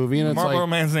end of the movie, and it's Marlboro like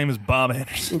Man's name is Bob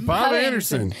Anderson. Bob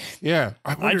Anderson. Yeah,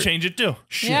 I'd change it too.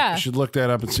 Shit, I should look that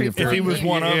up and see if he was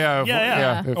one of or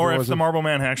if the wasn't. Marlboro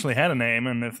Man actually had a name,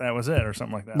 and if that was it, or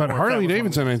something like that. But Harley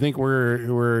Davidson, I think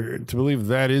we're to believe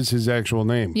that is his actual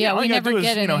name. Yeah, all we you never gotta do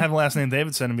get is it. have the last name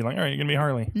Davidson and be like, all right, you're gonna be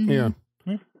Harley. Mm-hmm.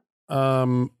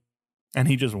 Yeah. And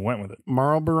he just went with it.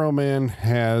 Marlboro Man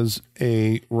has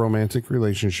a romantic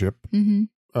relationship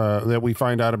that we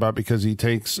find out about because he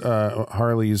takes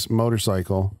Harley's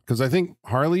motorcycle. Because I think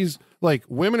Harley's, like,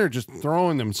 women are just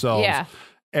throwing themselves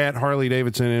at Harley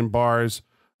Davidson in bars.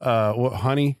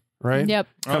 Honey, right? Yep.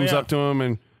 Comes up to him,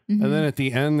 and then at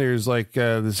the end, there's like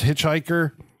this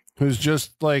hitchhiker who's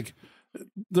just like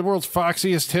the world's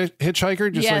foxiest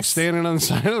hitchhiker, just like standing on the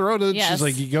side of the road. She's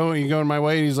like, you go in my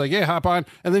way. And he's like, yeah, hop on.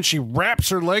 And then she wraps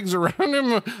her legs around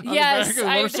him on the back of the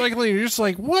motorcycle. And you're just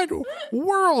like, what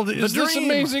world is this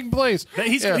amazing place?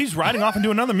 He's riding off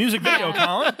into another music video,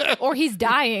 Colin. Or he's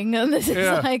dying. And this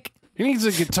is like, he needs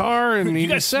a guitar, and you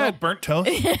guys smell burnt toast.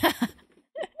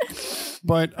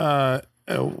 But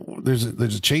there's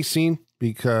a chase scene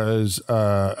because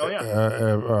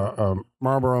Marlboro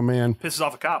Man pisses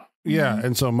off a cop. Yeah,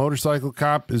 and so motorcycle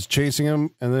cop is chasing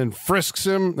him and then frisks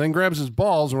him, then grabs his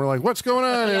balls, and we're like, what's going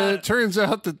on? And it turns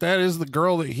out that is the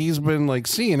girl that he's been like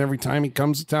seeing every time he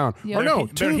comes to town. Yep. Or no,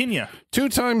 two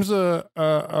times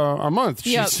a month,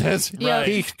 she says. Right.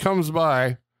 He comes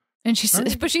by. And she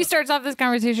starts off this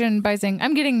conversation by saying,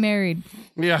 I'm getting married.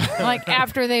 Yeah. Like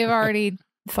after they've already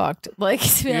fucked. Like,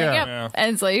 and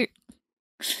it's like,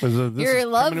 your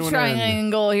love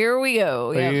triangle. Here we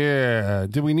go. Yep. Yeah.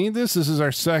 Do we need this? This is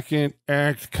our second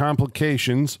act,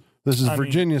 Complications. This is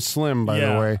Virginia Slim, by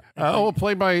the way.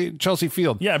 Played by Chelsea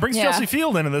Field. Yeah, it brings Chelsea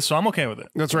Field into this, so I'm okay with it.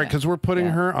 That's right, because we're putting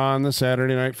her on the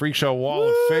Saturday Night Freak Show Wall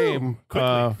of Fame.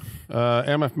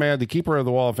 MF Mad, the keeper of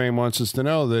the Wall of Fame, wants us to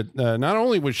know that not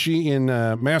only was she in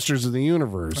Masters of the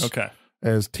Universe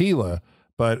as Tila,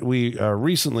 but we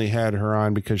recently had her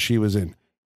on because she was in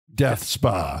Death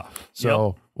Spa.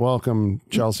 So welcome,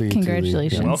 Chelsea.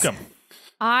 Congratulations. Welcome.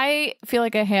 I feel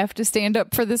like I have to stand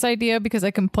up for this idea because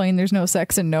I complain there's no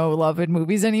sex and no love in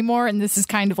movies anymore. And this is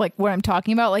kind of like what I'm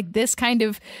talking about. Like this kind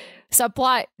of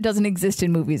subplot doesn't exist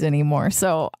in movies anymore.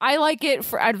 So I like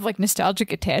it out of like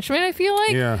nostalgic attachment, I feel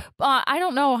like. Yeah. I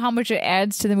don't know how much it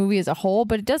adds to the movie as a whole,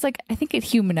 but it does I think it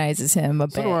humanizes him a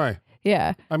bit. So do I.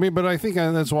 Yeah. I mean, but I think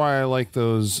that's why I like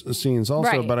those scenes also.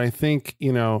 Right. But I think,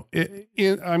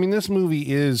 this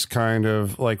movie is kind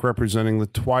of like representing the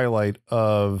twilight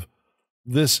of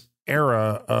this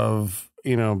era of,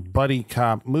 buddy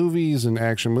cop movies and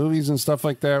action movies and stuff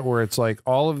like that, where it's like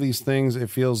all of these things, it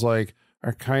feels like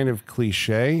are kind of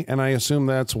cliche. And I assume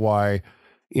that's why,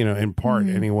 in part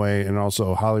anyway, and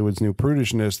also Hollywood's new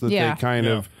prudishness, that they kind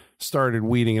of started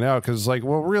weeding it out. Cause it's like,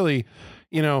 well, really,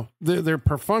 they're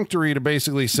perfunctory to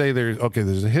basically say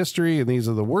there's a history and these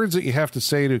are the words that you have to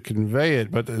say to convey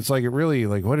it. But it's like, it really,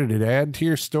 like, what did it add to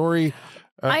your story?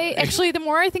 I actually, the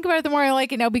more I think about it, the more I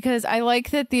like it now, because I like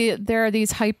that there are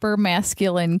these hyper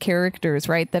masculine characters,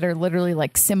 right, that are literally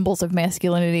like symbols of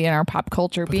masculinity in our pop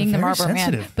culture, being the Marlboro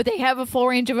Man. But they have a full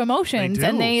range of emotions,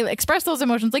 and they express those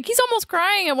emotions. Like, he's almost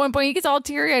crying at one point. He gets all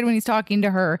teary-eyed when he's talking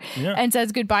to her and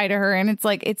says goodbye to her, and it's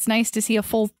like, it's nice to see a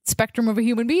full spectrum of a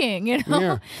human being, you know?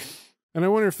 Yeah. And I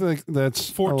wonder if that's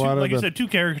for you said, two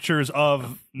caricatures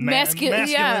of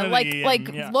masculinity. Yeah,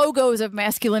 like logos of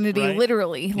masculinity, right?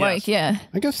 literally. Yes. Like, yeah.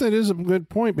 I guess that is a good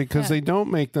point, because they don't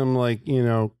make them like,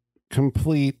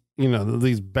 complete,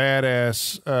 these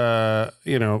badass,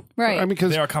 right. I mean,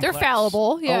 because they're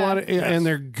fallible, a lot of, and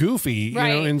they're goofy,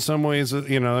 in some ways, I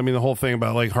mean, the whole thing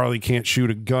about like Harley can't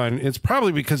shoot a gun, it's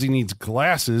probably because he needs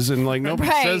glasses, and like nobody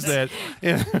says that.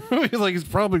 Like, he's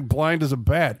probably blind as a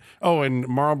bat. Oh, and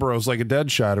Marlboro's like a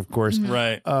dead shot, of course.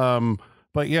 Right.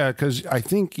 But yeah, because I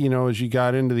think, as you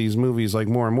got into these movies, like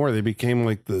more and more, they became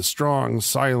like the strong,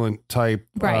 silent type,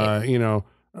 right.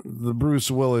 The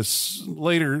Bruce Willis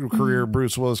later career,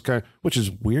 Bruce Willis kind of, which is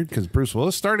weird because Bruce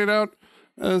Willis started out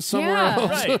somewhere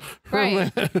else,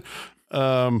 right?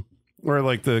 Or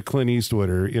like the Clint Eastwood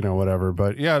or whatever.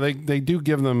 But yeah, they do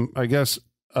give them, I guess,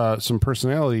 some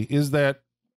personality. Is that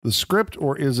the script,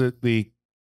 or is it the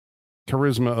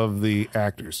charisma of the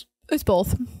actors? It's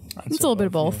both. It's a little bit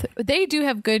of both. Yeah. They do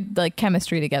have good like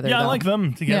chemistry together. Yeah, though. I like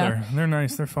them together. Yeah. They're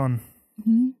nice. They're fun.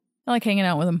 Mm-hmm. I like hanging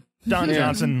out with them. Don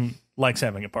Johnson likes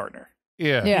having a partner.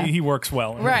 Yeah. He works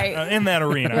well in that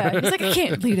arena. Yeah. He's like, I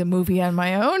can't lead a movie on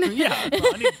my own. Yeah.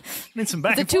 I need some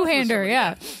back. It's a two-hander,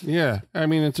 yeah. Yeah. I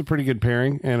mean, it's a pretty good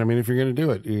pairing. And I mean, if you're going to do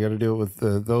it, you got to do it with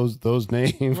those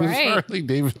names. Right. Harley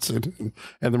Davidson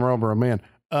and the Marlboro Man.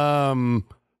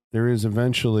 There is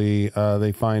eventually,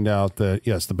 they find out that,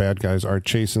 yes, the bad guys are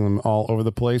chasing them all over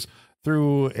the place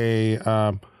through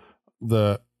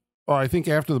I think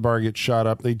after the bar gets shot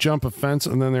up, they jump a fence,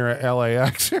 and then they're at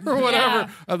LAX or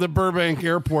whatever at the Burbank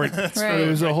airport. Right.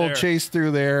 There's a whole chase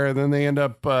through there, and then they end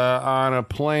up on a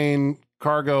plane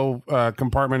cargo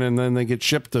compartment, and then they get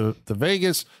shipped to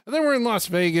Vegas, and then we're in Las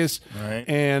Vegas,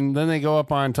 and then they go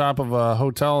up on top of a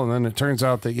hotel, and then it turns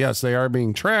out that, yes, they are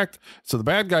being tracked, so the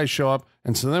bad guys show up,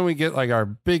 and so then we get like our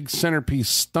big centerpiece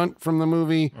stunt from the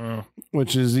movie,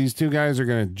 which is these two guys are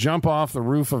going to jump off the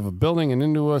roof of a building and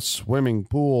into a swimming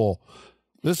pool.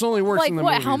 This only works in the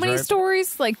movies, how many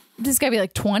stories? Like, this got to be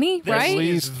like 20, right?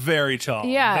 He's very tall.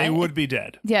 Yeah. They would be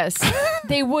dead. Yes.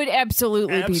 They would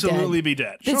absolutely be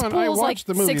dead. This Sean, pool's I like watched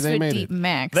the movie. 6 they foot made deep it.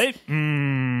 max.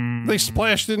 They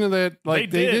splashed into that.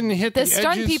 Like, they didn't hit the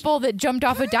stunt edges. people that jumped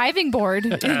off a diving board.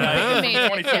 Made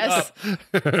it. Yes.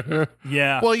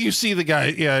 Yeah. Well, you see the guy.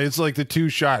 Yeah, it's like the two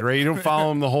shot, right? You don't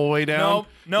follow him the whole way down.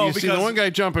 No, you see the one guy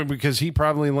jumping because he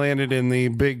probably landed in the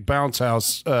big bounce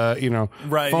house,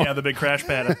 Right, yeah, the big crash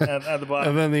pad at the bottom.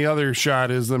 And then the other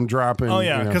shot is them dropping. Oh,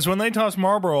 yeah, because when they tossed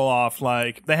Marlboro off,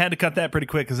 like, they had to cut that pretty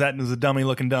quick because that was a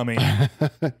dummy-looking dummy.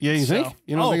 Yeah, you think?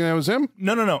 You don't think that was him?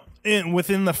 No.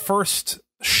 Within the first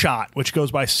shot, which goes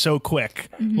by so quick,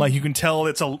 like, you can tell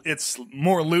it's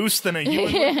more loose than a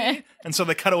human movie, and so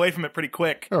they cut away from it pretty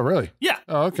quick. Oh, really? Yeah.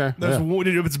 Oh, okay.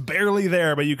 It's barely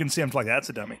there, but you can see, I'm like, that's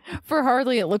a dummy. For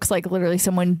Harley, it looks like literally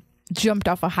someone jumped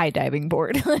off a high diving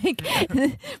board. Like,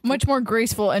 much more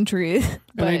graceful entry.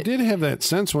 And I did have that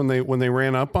sense when they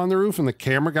ran up on the roof and the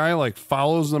camera guy like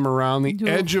follows them around the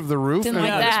edge of the roof. Didn't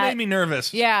like this made me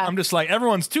nervous. Yeah. I'm just like,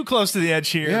 everyone's too close to the edge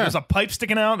here. Yeah. There's a pipe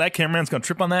sticking out. That cameraman's going to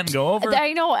trip on that and go over.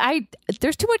 I know.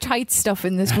 There's too much height stuff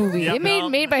in this movie. It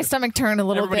made my stomach turn a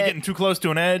little Everybody bit. getting too close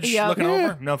to an edge, looking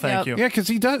over. No, thank you. Yeah, because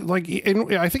he does like.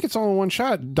 I think it's all in one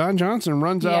shot. Don Johnson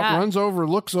runs out, runs over,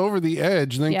 looks over the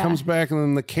edge, and then comes back, and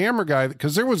then the camera guy,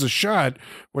 because there was a shot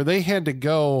where they had to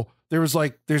go. There was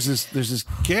like there's this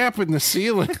gap in the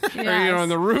ceiling, or, in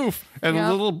the roof, and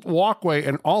a little walkway,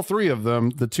 and all three of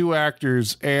them, the two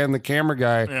actors and the camera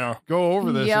guy, go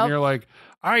over this, and you're like,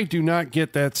 I do not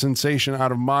get that sensation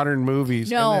out of modern movies.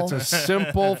 No. And that's a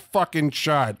simple fucking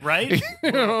shot. Right?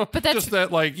 But that's just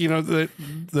that, like,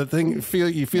 the thing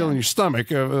you feel in your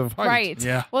stomach of height. Right.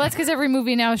 Yeah. Well, that's because every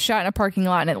movie now is shot in a parking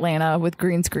lot in Atlanta with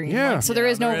green screen. Yeah. So there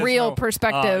is no real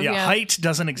perspective. Height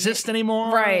doesn't exist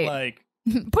anymore. Right. Like,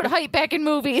 put height back in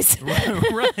movies.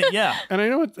 right, yeah. And I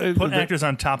know put actors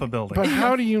on top of buildings. But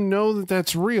how do you know that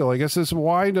that's real? I guess that's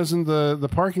why doesn't the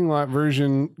parking lot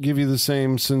version give you the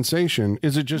same sensation?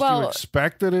 Is it just you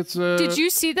expect that it's Did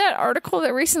you see that article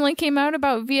that recently came out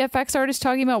about VFX artists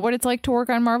talking about what it's like to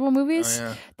work on Marvel movies? Oh,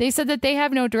 yeah. They said that they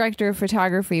have no director of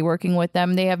photography working with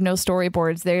them. They have no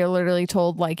storyboards. They are literally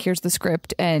told, like, here's the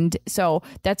script. And so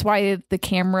that's why the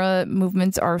camera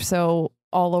movements are so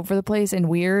all over the place and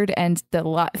weird, and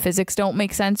the physics don't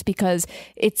make sense because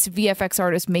it's VFX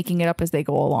artists making it up as they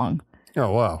go along.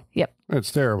 Oh, wow. Yep.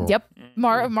 That's terrible. Yep.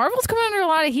 Marvel's coming under a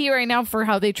lot of heat right now for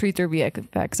how they treat their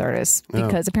VFX artists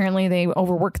because apparently they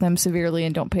overwork them severely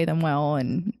and don't pay them well.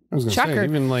 And I was going to say,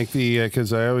 even like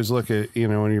because I always look at,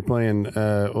 when you're playing,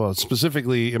 well,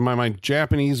 specifically in my mind,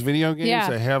 Japanese video games,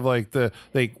 they have like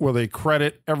where they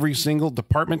credit every single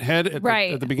department head at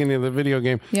the beginning of the video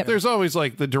game. Yep. There's always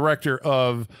like the director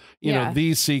of,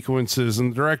 these sequences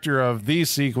and the director of these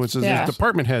sequences. There's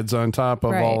department heads on top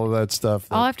of all of that stuff.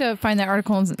 I'll have to find that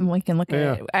article and we can look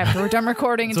at it after we're done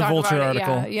recording and it's talk a Vulture about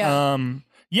article. it.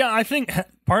 Yeah. I think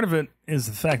part of it is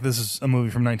the fact this is a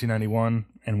movie from 1991,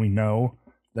 and we know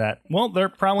that, well, they're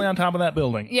probably on top of that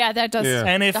building. Yeah, that does. Yeah.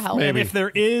 And if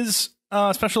there is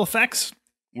special effects,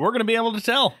 we're going to be able to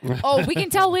tell. Oh, we can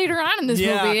tell later on in this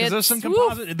movie. Yeah, because there's some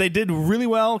composite. They did really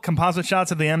well. Composite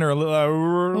shots at the end are a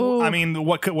little. I mean,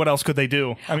 what else could they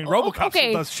do? I mean, RoboCop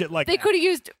still does shit like they that. could have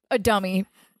used a dummy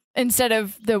instead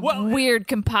of the weird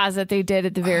composite they did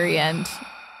at the very end.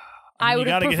 I would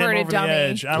have preferred a dummy.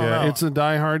 I don't know. It's a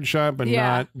Die Hard shot, but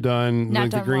not done. Not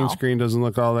like done the green well. screen doesn't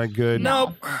look all that good.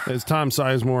 Nope. As Tom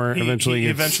Sizemore He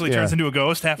eventually turns into a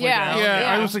ghost halfway down.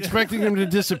 Yeah, I was expecting him to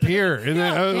disappear, and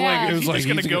then I was like, it was He's just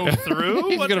going to go through.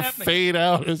 He's going to fade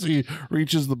out as he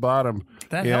reaches the bottom.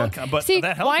 That helicopter's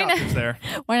there.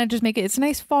 Why not just make it? It's a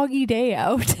nice foggy day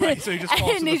out. Right, so he just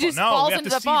falls into the fog. No, we have to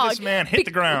see this man hit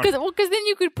the ground. Because then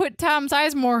you could put Tom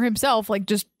Sizemore himself, like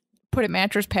just put a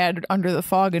mattress pad under the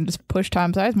fog and just push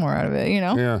Tom Sizemore out of it,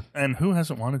 Yeah. And who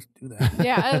hasn't wanted to do that?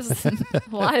 Yeah,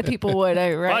 a lot of people would,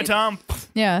 right? Bye, Tom.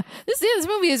 Yeah. This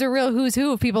movie is a real who's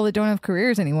who of people that don't have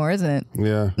careers anymore, isn't it?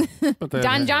 Yeah. But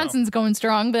Don Johnson's going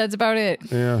strong, but that's about it.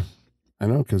 Yeah. I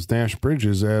know, because Nash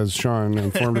Bridges, as Sean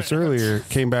informed us earlier,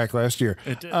 came back last year.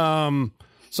 It did.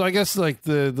 So I guess like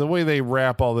the way they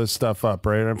wrap all this stuff up,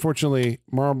 right? Unfortunately,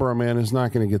 Marlboro Man is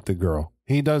not going to get the girl.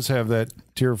 He does have that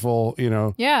tearful,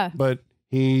 but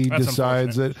he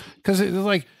decides that because it's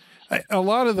like a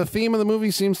lot of the theme of the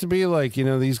movie seems to be like,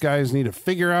 these guys need to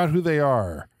figure out who they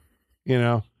are,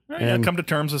 and come to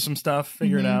terms with some stuff,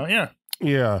 figure it out. Yeah.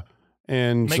 Yeah.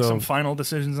 And make some final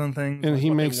decisions on things. And he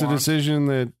makes the decision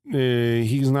that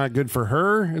he's not good for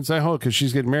her. It's that whole, because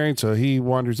she's getting married. So he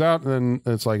wanders out, and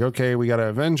then it's like, okay, we got to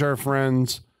avenge our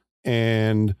friends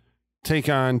and take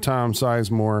on Tom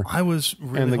Sizemore. I was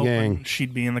really and the hoping gang.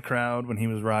 She'd be in the crowd when he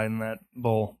was riding that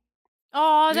bull.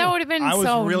 Oh, that would have been so nice.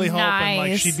 I was really hoping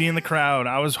like she'd be in the crowd.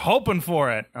 I was hoping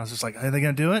for it. I was just like, are they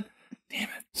going to do it? Damn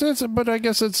it. But I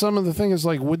guess that's some of the thing is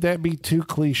like, would that be too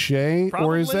cliche? Probably.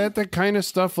 Or is that the kind of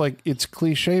stuff like it's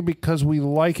cliche because we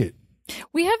like it?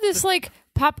 We have this like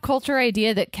pop culture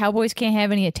idea that cowboys can't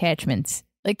have any attachments.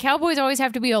 Like cowboys always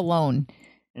have to be alone.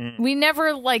 We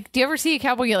never do you ever see a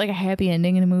cowboy get like a happy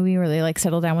ending in a movie where they like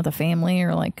settle down with a family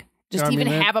or like just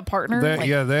have a partner?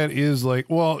 That is like,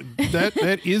 well,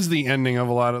 that is the ending of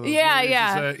a lot of those movies,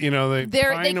 that,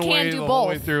 they pine away the whole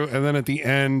way through, and then at the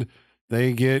end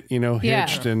they get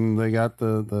hitched and they got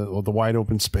the wide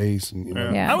open space and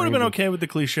I would have been okay with the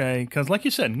cliche because, like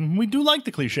you said, we do like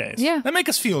the cliches. Yeah, that make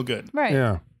us feel good. Right.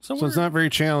 Yeah. So it's not very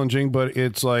challenging, but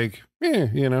it's like,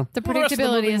 the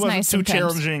predictability is nice. Too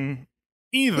challenging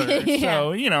either.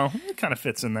 So it kind of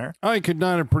fits in there. I could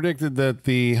not have predicted that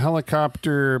the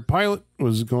helicopter pilot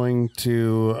was going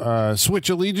to switch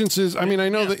allegiances. I mean, I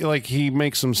know that like he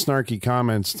makes some snarky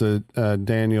comments to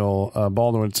Daniel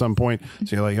Baldwin at some point.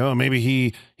 So you're like, oh, maybe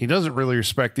he doesn't really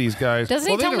respect these guys. Doesn't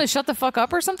he tell him to shut the fuck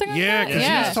up or something like that?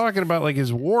 Because he's talking about like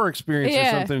his war experience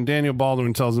or something. And Daniel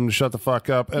Baldwin tells him to shut the fuck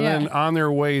up. And then on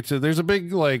their way to, there's a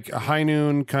big like high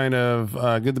noon kind of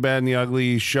Good, the Bad, and the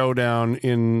Ugly showdown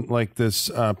in like this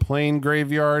plane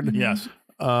graveyard. Yes.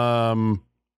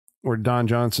 Where Don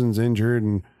Johnson's injured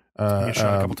and he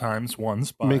shot a couple times.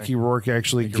 Once by Mickey Rourke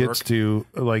actually gets to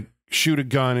like shoot a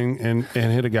gun and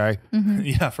hit a guy. Mm-hmm.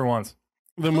 Yeah, for once.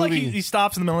 The movie he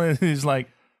stops in the middle and he's like,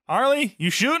 Harley, you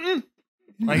shooting?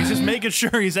 Like he's just making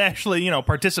sure he's actually,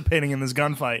 participating in this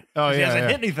gunfight. Oh, he hasn't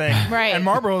hit anything. Right. And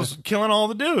Marlboro's killing all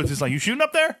the dudes. He's like, you shooting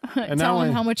up there? And tell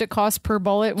him how much it costs per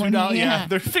bullet. When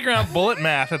they're figuring out bullet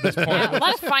math at this point. A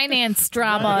lot of finance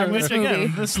drama in this movie.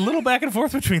 Again, this little back and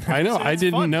forth between them. I know. I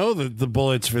didn't know that the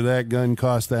bullets for that gun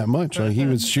cost that much. Like he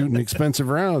was shooting expensive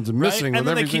rounds and missing. Right? And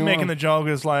then they keep making the joke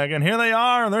is like, and here they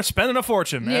are, and they're spending a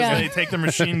fortune as they take their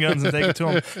machine guns and take it to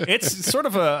them. It's sort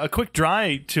of a quick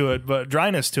dryness to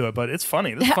it, but it's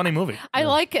funny. This is a funny movie. I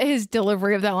like his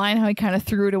delivery of that line, how he kind of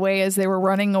threw it away as they were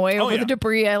running away over the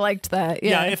debris. I liked that.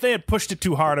 Yeah, if they had pushed it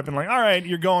too hard, I'd been like, all right,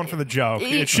 you're going for the joke.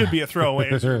 It should be a throwaway,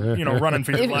 running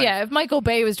for your life. Yeah, if Michael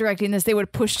Bay was directing this, they would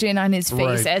have pushed in on his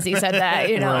face as he said that,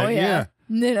 Right,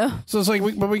 So it's like,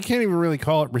 but we can't even really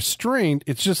call it restraint.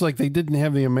 It's just like they didn't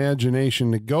have the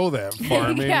imagination to go that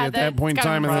far, maybe at that point in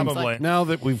time. And probably. then now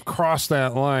that we've crossed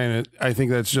that line, I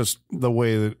think that's just the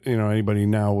way that anybody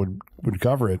now would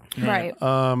cover it. Right.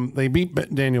 They beat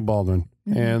Daniel Baldwin,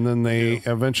 and then they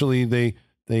eventually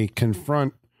they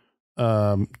confront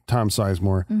Tom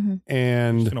Sizemore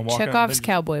and Chekhov's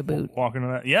cowboy boot. Walk into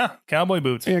that. Yeah, cowboy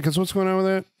boots. Yeah, because what's going on with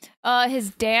that? His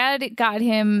dad got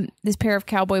him this pair of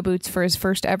cowboy boots for his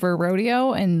first ever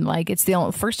rodeo, and like it's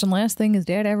the first and last thing his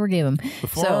dad ever gave him.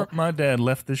 Before my dad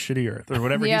left this shitty earth, or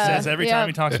whatever he says every time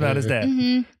he talks about his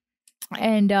dad.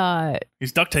 And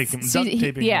he's duct taping him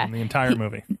the entire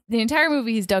movie. The entire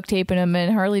movie he's duct taping him,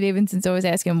 and Harley Davidson's always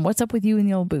asking him, "What's up with you and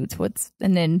the old boots?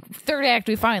 And then third act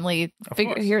we finally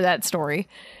hear that story,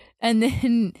 and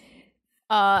then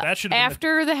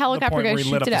after the helicopter guy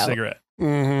shoots it out, cigarette.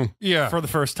 Yeah, for the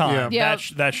first time. Yeah.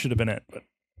 That should have been it.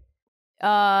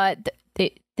 But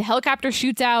the helicopter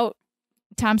shoots out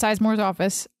Tom Sizemore's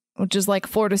office, which is like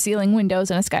floor-to-ceiling windows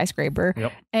in a skyscraper.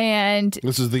 Yep. And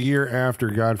this is the year after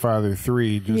Godfather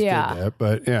 3 just did that,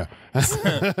 but yeah. I'm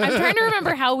trying to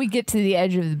remember how we get to the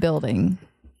edge of the building.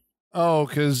 Oh,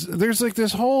 because there's like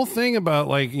this whole thing about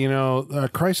like,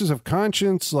 crisis of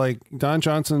conscience, like Don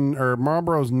Johnson or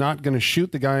Marlboro's not going to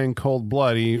shoot the guy in cold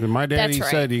blood. My daddy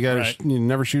said you got to you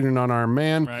never shoot an unarmed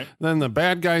man. Right. Then the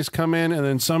bad guys come in, and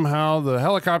then somehow the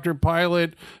helicopter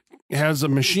pilot has a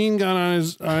machine gun on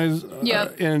his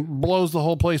and blows the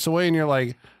whole place away, and you're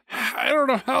like, I don't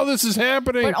know how this is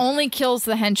happening. But only kills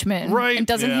the henchman. Right. And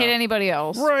doesn't hit anybody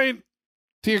else. Right.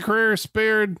 Tia Carrere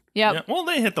spared. Yep. Yeah. Well,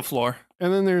 they hit the floor.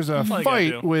 And then there's a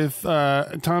fight with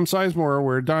Tom Sizemore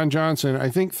where Don Johnson, I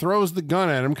think, throws the gun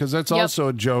at him, because that's also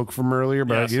a joke from earlier,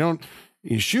 but you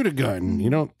shoot a gun,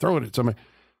 you don't throw it at somebody.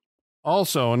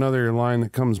 Also, another line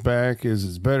that comes back is,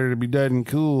 it's better to be dead and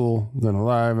cool than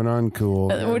alive and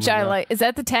uncool. Which I like. Is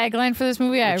that the tagline for this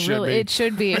movie? It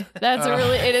should be. That's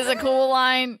it is a cool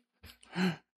line.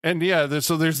 And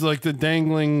so there's like the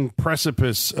dangling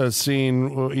precipice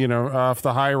scene, off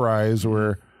the high rise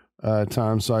where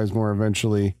Tom Sizemore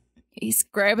eventually, he's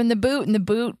grabbing the boot, and the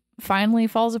boot finally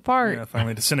falls apart. Yeah,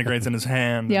 finally disintegrates in his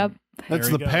hand. Yep. That's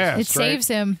the past. It saves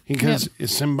him. Because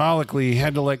symbolically he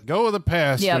had to let go of the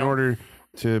past in order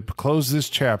to close this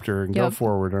chapter and go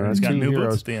forward. And he's got new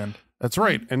boots at the end. That's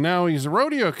right. And now he's a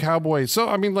rodeo cowboy. So,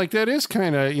 I mean, like, that is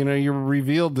kind of, you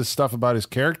revealed this stuff about his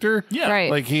character. Yeah. Right.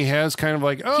 Like, he has kind of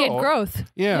like, he had growth.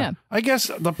 Yeah. I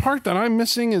guess the part that I'm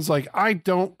missing is, like, I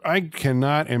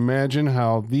cannot imagine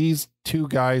how these two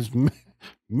guys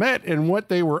met and what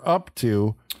they were up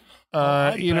to.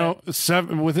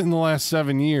 Within the last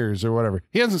 7 years or whatever.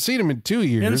 He hasn't seen him in 2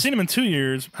 years. He hasn't seen him in 2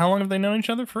 years. How long have they known each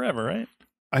other? Forever, right?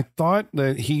 I thought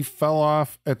that he fell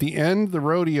off at the end. The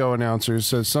rodeo announcer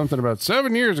says something about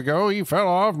 7 years ago. He fell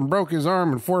off and broke his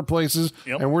arm in 4 places.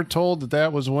 Yep. And we're told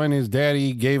that was when his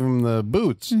daddy gave him the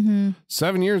boots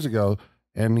 7 years ago.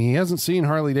 And he hasn't seen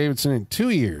Harley Davidson in 2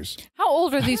 years. How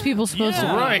old are these people supposed to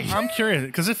be? Right. I'm curious,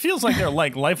 because it feels like they're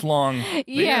like lifelong.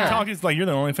 It's like, you're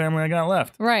the only family I got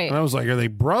left. Right. And I was like, are they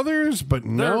brothers? But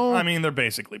no. They're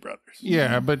basically brothers.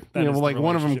 Yeah, but like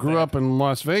one of them grew up in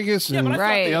Las Vegas, and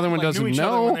the other one doesn't knew each know.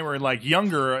 Other when they were like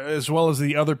younger, as well as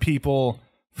the other people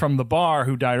from the bar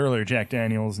who died earlier, Jack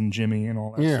Daniels and Jimmy and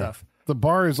all that stuff. The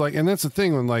bar is like, and that's the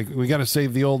thing when like we got to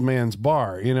save the old man's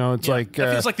bar. It's like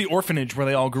it feels like the orphanage where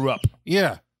they all grew up.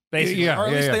 Yeah. Basically, or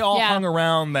at least they all hung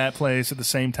around that place at the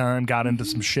same time, got into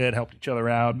some shit, helped each other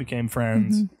out, became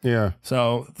friends. Yeah.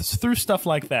 So through stuff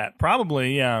like that,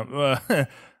 probably,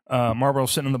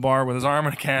 Marlboro's sitting in the bar with his arm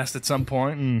in a cast at some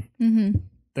point, and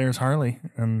there's Harley,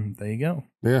 and there you go.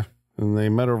 Yeah, and they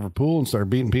met over pool and started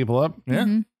beating people up.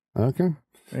 Yeah. Okay.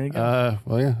 There you go.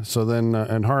 So then,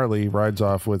 and Harley rides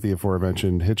off with the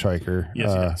aforementioned hitchhiker.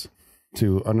 Yes,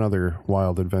 to another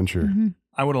wild adventure.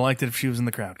 I would have liked it if she was in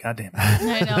the crowd. God damn it.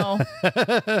 I know.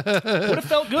 Would have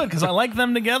felt good because I like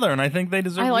them together, and I think they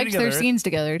deserve. I liked their scenes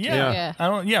together too.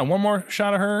 Yeah. One more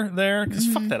shot of her there because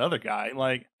fuck that other guy.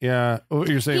 Like,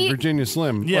 you're saying Virginia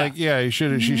Slim. Yeah, like, he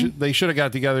should. They should have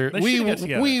got together.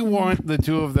 We want the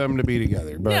two of them to be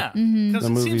together. But because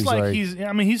it seems like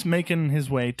he's making his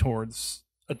way towards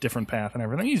a different path and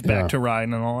everything. He's back to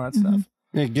riding and all that stuff.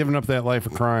 Yeah, giving up that life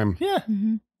of crime. Yeah,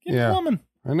 get a woman.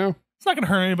 I know. It's not going to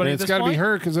hurt anybody. It's got to be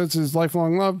her because that's his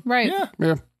lifelong love. Right.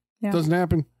 Yeah. Doesn't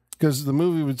happen because the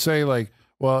movie would say like,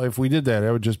 well, if we did that,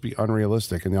 it would just be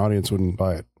unrealistic and the audience wouldn't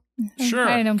buy it. Sure.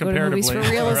 I don't go to movies for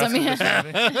realism.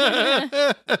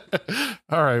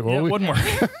 All right. Well, wouldn't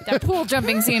work. That pool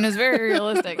jumping scene is very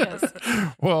realistic. Yes.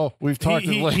 Well, we've talked.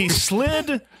 He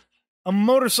slid a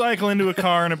motorcycle into a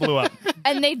car and it blew up.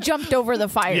 And they jumped over the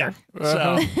fire. Yeah.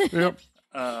 So. Yep.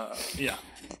 Yeah.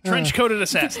 Trench coated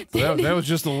assassin. That was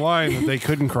just a line that they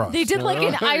couldn't cross. They did like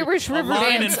an Irish river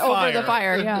lion dance in over fire. the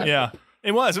fire. Yeah. Yeah.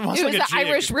 It was. It was It like was a the jig.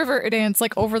 Irish river dance,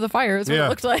 like over the fire, is what Yeah. it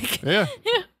looked like. Yeah.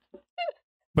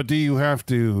 But do you have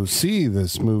to see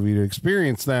this movie to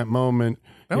experience that moment?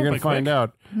 That You're would going be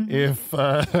to find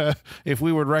quick. out if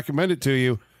we would recommend it to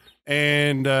you.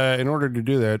 And in order to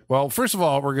do that, well, first of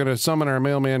all, we're going to summon our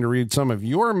mailman to read some of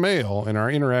your mail in our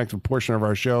interactive portion of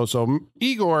our show. So,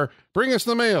 Igor, bring us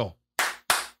the mail.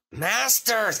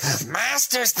 Masters,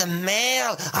 the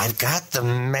mail. I've got the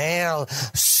mail.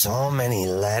 So many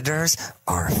letters.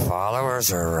 Our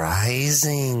followers are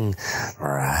rising.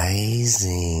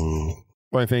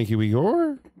 Why, thank you,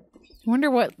 Igor. I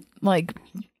wonder what like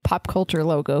pop culture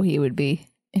logo he would be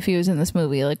if he was in this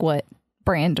movie. Like what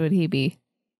brand would he be?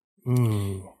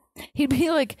 Ooh. He'd be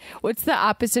like, what's the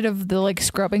opposite of the like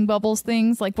scrubbing bubbles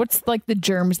things? Like what's like the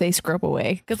germs they scrub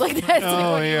away? Because like that's like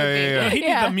Oh, what he yeah, would be. yeah, yeah. He'd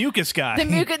be the mucus guy. The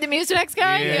Mucinex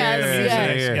guy?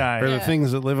 Yes. Guy. Or the Yeah.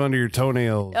 things that live under your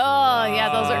toenails. Oh, yeah,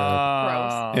 those are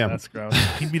gross. Yeah. That's gross.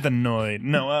 He'd be the Noid.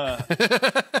 No,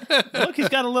 look, he's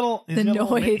got a little. He's The got a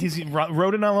little Noid. He's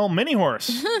rode in on a little mini horse.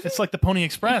 It's like the Pony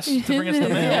Express to bring us the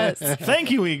mail. Yes.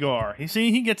 Thank you, Igor. You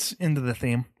see, he gets into the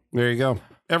theme. There you go.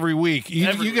 Every week.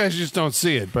 You guys just don't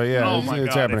see it, but yeah, Oh my it's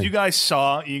god! happening. If you guys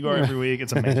saw Igor every week,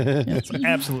 it's amazing. It's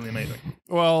absolutely amazing.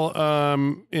 Well,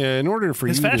 in order for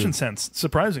His you fashion to, sense,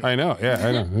 surprising. I know, yeah,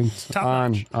 I know, it's Top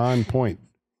notch. on point.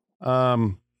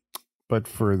 But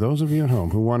for those of you at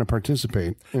home who want to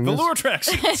participate in The this lure tricks.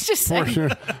 It's just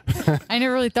portion, I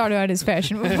never really thought about his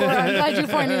fashion before. I'm glad you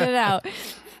pointed it out.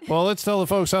 well, let's tell the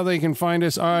folks how they can find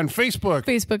us on Facebook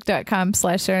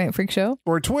Facebook.com/Saturday Night Freak Show.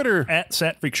 or Twitter, At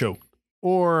Sat Freak Show.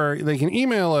 or they can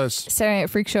email us, Saturday Night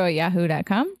Freak Show at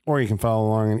yahoo.com. or you can follow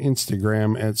along on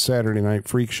Instagram at Saturday Night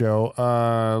Freak Show.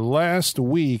 Last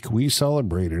week we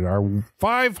celebrated our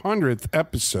 500th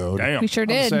episode. Damn. We sure of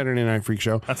the did. Saturday Night Freak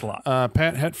Show. That's a lot.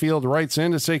 Pat Hetfield writes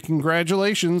in to say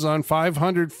congratulations on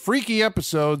 500 freaky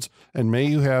episodes, and may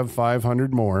you have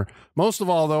 500 more. Most of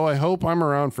all, though, I hope I'm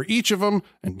around for each of them,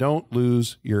 and don't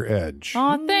lose your edge.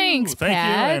 Oh, thanks, Thank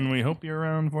Pat. you, and we hope you're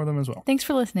around for them as well. Thanks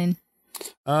for listening.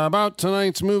 About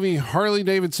tonight's movie, Harley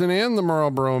Davidson and the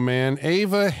Marlboro Man,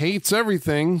 Ava Hates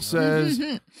Everything says,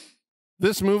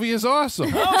 this movie is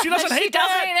awesome. Oh, she doesn't hate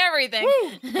that. everything.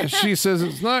 She says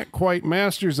it's not quite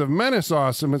Masters of Menace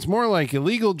awesome. It's more like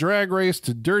illegal drag race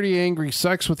to dirty, angry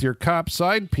sex with your cop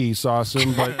side piece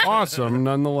awesome, but awesome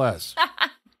nonetheless.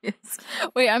 Yes.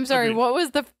 Wait, I'm sorry. What was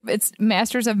it's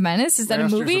Masters of Menace? Is that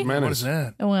Masters a movie? of Menace. What is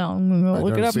that? Well, I'm going to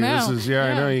look it up now.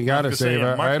 I know you got to I was say gonna say,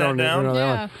 that. mark I don't that even know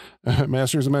down. that one.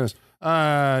 Masters of Menace.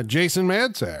 Jason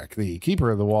Madsack, the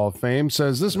keeper of the Wall of Fame,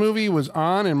 says this movie was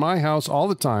on in my house all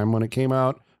the time when it came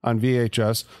out on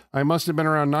VHS. I must have been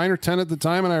around 9 or 10 at the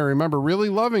time, and I remember really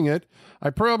loving it. I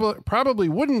probably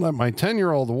wouldn't let my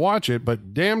 10-year-old watch it,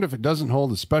 but damned if it doesn't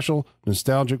hold a special,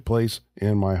 nostalgic place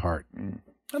in my heart.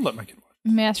 I'd let my kid watch.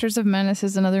 Masters of Menace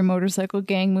is another motorcycle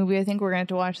gang movie. I think we're going to have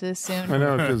to watch this soon. I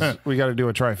know, because we got to do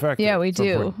a trifecta. Yeah, we at some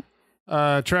do. point.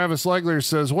 Travis Legler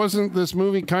says, wasn't this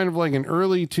movie kind of like an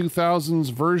early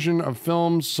 2000s version of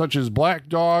films such as Black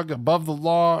Dog, Above the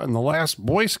Law, and The Last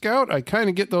Boy Scout? I kind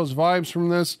of get those vibes from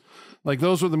this. Like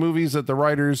those were the movies that the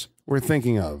writers were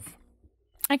thinking of.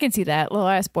 I can see that. The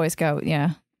Last Boy Scout,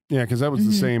 yeah. Yeah, because that was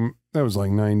the same. That was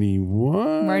like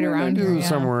 91. Right around here, yeah.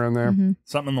 Somewhere in there.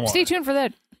 Something in the water. Stay tuned for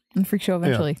that on Freak Show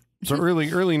eventually. So early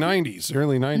 90s.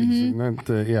 And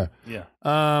that, yeah.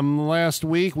 Yeah. Last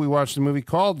week we watched a movie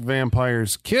called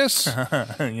Vampire's Kiss.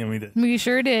 Yeah, we did. We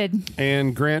sure did.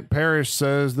 And Grant Parrish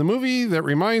says, the movie that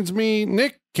reminds me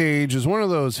Nick Cage is one of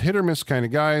those hit or miss kind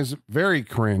of guys. Very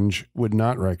cringe. Would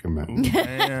not recommend.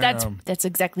 That's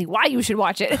exactly why you should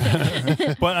watch it.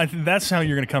 But I think that's how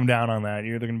you're going to come down on that.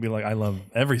 You're either going to be like, I love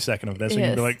every second of this. Or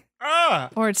you're going to be Yes.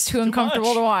 like, Or it's too uncomfortable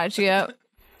much. to watch. Yep.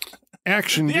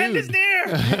 Action the end is dude. near.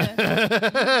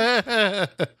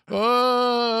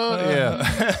 Oh,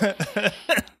 yeah.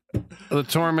 The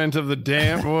Torment of the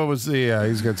Damned. What was the, yeah,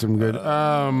 he's got some good.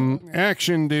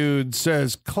 Action Dude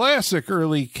says, classic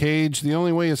early Cage. The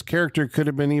only way his character could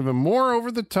have been even more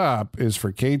over the top is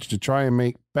for Cage to try and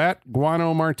make bat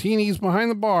guano martinis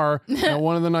behind the bar at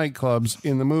one of the nightclubs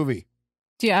in the movie.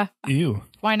 Yeah. Ew.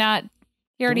 Why not?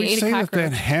 He already Did we ate say a that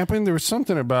cockroach. happened? There was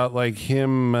something about like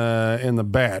him and the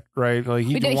bat, right? Like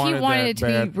he He wanted, wanted that it to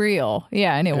bat. be real.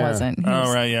 Yeah, and it Yeah. wasn't. He Oh,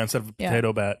 was- right. Yeah. Instead of a Yeah.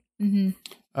 potato bat.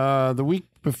 The week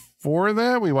before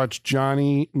that, we watched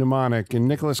Johnny Mnemonic, and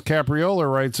Nicholas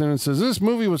Capriola writes in and says, this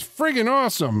movie was friggin'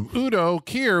 awesome. Udo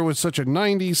Kier was such a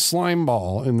 90s slime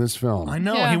ball in this film. I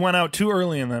know. Yeah. He went out too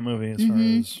early in that movie as far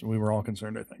as we were all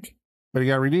concerned, I think. But he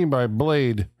got redeemed by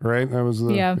Blade, right? That was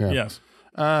the Yes.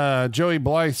 Joey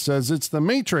Blythe says it's The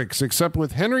Matrix, except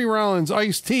with Henry Rollins,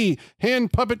 Ice-T,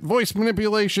 hand puppet voice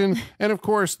manipulation, and of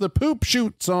course the Poop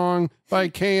Shoot song by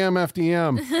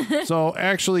KMFDM. So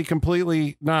actually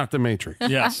completely not The Matrix.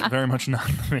 Yes, very much not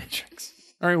The Matrix.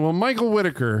 All right, well, Michael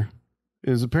Whitaker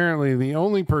is apparently the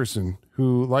only person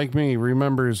who, like me,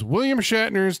 remembers William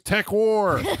Shatner's Tech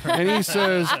War. And he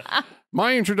says,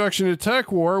 my introduction to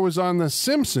Tech War was on The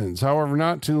Simpsons. However,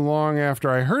 not too long after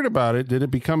I heard about it, did it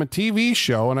become a TV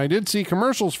show. And I did see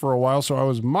commercials for a while, so I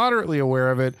was moderately aware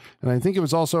of it. And I think it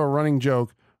was also a running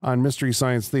joke on Mystery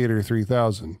Science Theater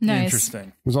 3000. Nice. Interesting.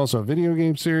 It was also a video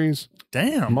game series.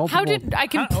 Damn. How did I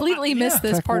completely miss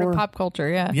this Tech part War. of pop culture?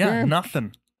 Yeah. Yeah,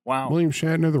 nothing. Wow. William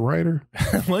Shatner, the writer.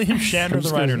 William Shatner, the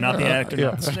writer, not the actor,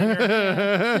 not the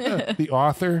singer. The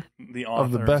author The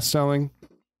of the author. best-selling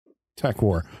Tech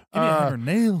War. Give me 100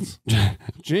 nails.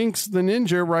 Jinx the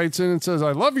Ninja writes in and says,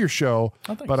 I love your show,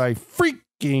 thanks. but I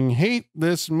freaking hate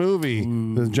this movie.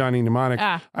 This is Johnny Mnemonic.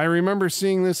 I remember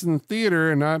seeing this in the theater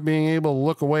and not being able to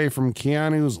look away from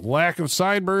Keanu's lack of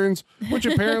sideburns, which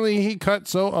apparently he cut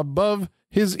so above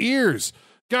his ears.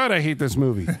 God, I hate this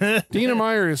movie. Dina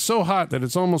Meyer is so hot that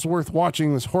it's almost worth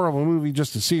watching this horrible movie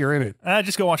just to see her in it.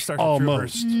 Just go watch Starship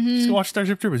Almost. Troopers. Just go watch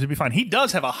Starship Troopers. It'd be fine. He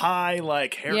does have a high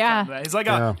haircut. Yeah. He's like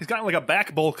he's got like a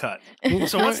back bowl cut.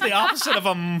 So what's the opposite of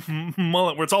a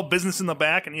mullet where it's all business in the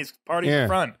back and he's party in the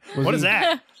front? What is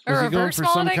that? A Was he going reverse for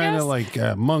mullet, some I kind guess? of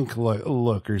like monk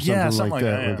look or something, like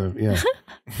that? yeah. With a,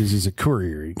 because he's a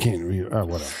courier. He can't be,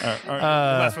 whatever.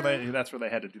 That's where they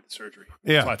had to do the surgery.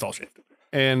 Yeah. That's why it's all shaved.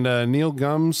 And Neil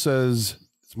Gum says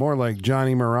it's more like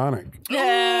Johnny Moronic. Ooh,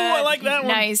 I like that one.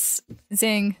 Nice.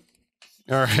 Zing.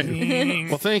 All right.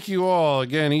 Well, thank you all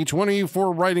again, each one of you,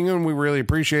 for writing in. We really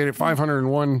appreciate it.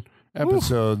 501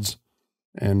 episodes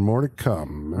and more to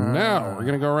come. And now we're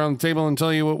going to go around the table and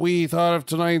tell you what we thought of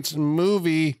tonight's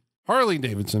movie, Harley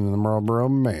Davidson and the Marlboro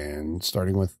Man,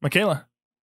 starting with Michaela,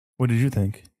 what did you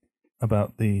think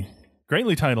about the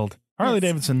greatly titled Harley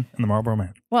Davidson and the Marlboro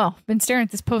Man? Well, been staring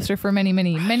at this poster for many,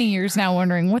 many, many years now,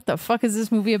 wondering what the fuck is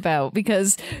this movie about?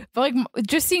 Because, like,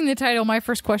 just seeing the title, my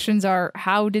first questions are,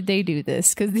 how did they do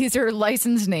this? Because these are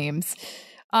licensed names.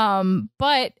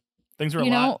 But things are a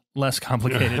lot less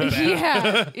complicated.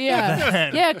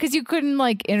 Yeah, because you couldn't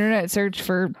like internet search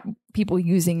for people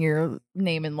using your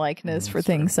name and likeness for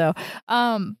things. So,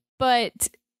 but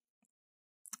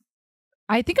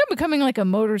I think I'm becoming like a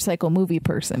motorcycle movie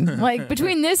person. Like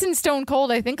between this and Stone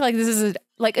Cold, I think like this is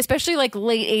like especially like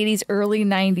late 80s, early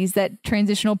 90s, that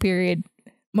transitional period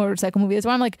motorcycle movie. That's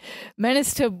why I'm like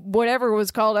Menace to whatever it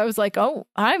was called. I was like, oh,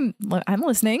 I'm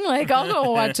listening. Like I'll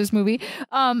go watch this movie.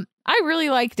 I really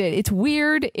liked it. It's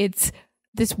weird. It's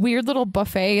this weird little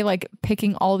buffet, like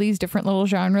picking all these different little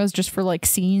genres just for like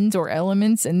scenes or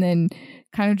elements, and then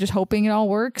kind of just hoping it all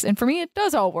works. And for me, it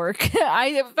does all work.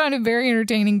 I found it very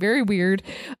entertaining, very weird,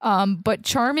 but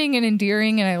charming and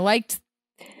endearing. And I liked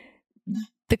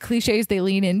the cliches they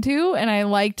lean into, and I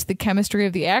liked the chemistry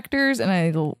of the actors, and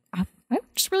I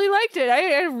just really liked it. I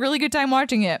had a really good time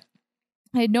watching it.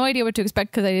 I had no idea what to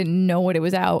expect because I didn't know what it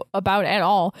was about at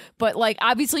all. But like,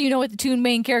 obviously, you know what the two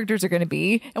main characters are going to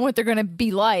be and what they're going to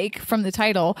be like from the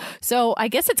title. So I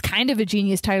guess it's kind of a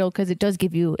genius title because it does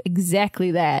give you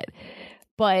exactly that.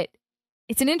 But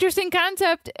it's an interesting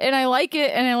concept, and I like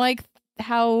it, and I like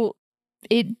how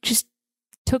it just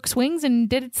took swings and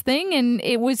did its thing, and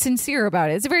it was sincere about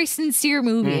it. It's a very sincere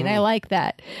movie, and I like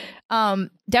that.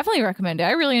 Definitely recommend it.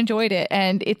 I really enjoyed it,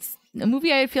 and it's a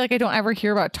movie I feel like I don't ever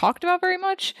hear about talked about very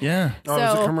much. Yeah. it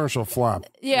was a commercial flop.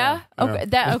 Yeah. Okay.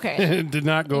 Okay. It did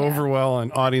not go over well,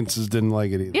 and audiences didn't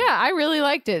like it either. Yeah, I really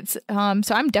liked it. So I'm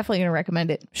definitely going to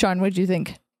recommend it. Sean, what did you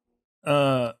think?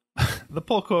 The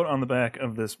pull quote on the back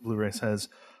of this Blu-ray says,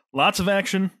 "Lots of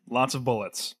action, lots of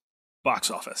bullets.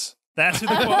 Box office." That's who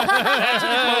the quote,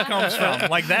 comes from.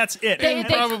 Like, that's it. And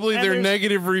probably their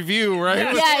negative review,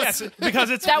 right? Yes. Because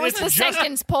that was the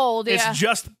sentence pulled. Yeah. It's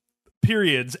just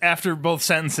periods after both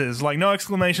sentences. Like, no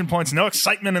exclamation points, no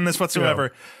excitement in this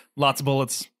whatsoever. Yeah. Lots of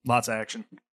bullets, lots of action.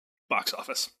 Box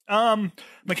office.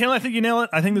 Michaela, I think you nail it.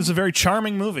 I think this is a very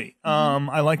charming movie.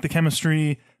 I like the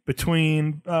chemistry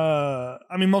between,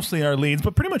 mostly our leads,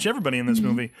 but pretty much everybody in this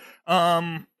movie.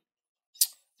 I'm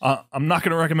not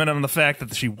going to recommend it on the fact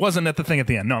that she wasn't at the thing at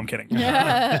the end. No, I'm kidding.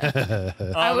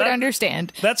 I would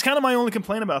understand. That's kind of my only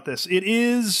complaint about this. It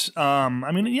is,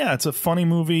 it's a funny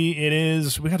movie. It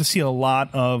is, we got to see a lot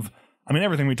of,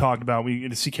 everything we talked about. We get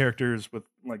to see characters with,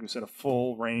 like we said, a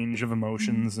full range of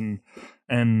emotions and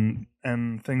and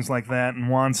things like that, and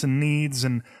wants and needs.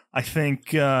 And I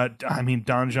think,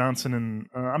 Don Johnson, and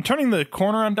I'm turning the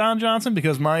corner on Don Johnson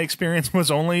because my experience was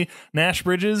only Nash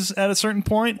Bridges at a certain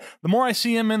point. The more I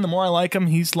see him the more I like him.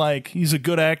 He's a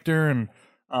good actor, and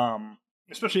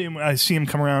especially when I see him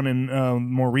come around in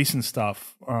more recent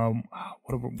stuff. What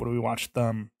do we watch?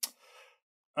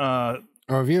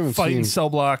 If you haven't Fighting seen Cell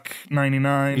Block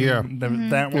 99,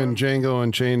 that one, and Django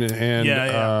Unchained,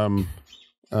 and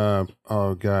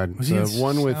oh god, Was he the in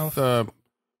one with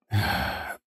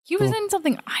He was in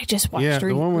something I just watched.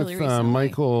 the one with really recently.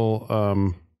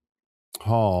 Michael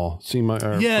Hall. See my I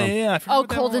forget Oh, what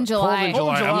that Cold in was. July.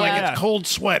 Cold in July. I'm like, yeah. it's Cold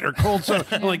Sweat or Cold Sun.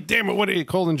 I'm like, damn it, what are you,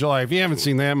 Cold in July? If you haven't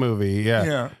seen that movie,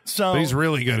 Yeah, so but he's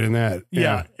really good in that.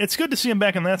 yeah, it's good to see him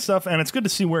back in that stuff, and it's good to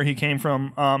see where he came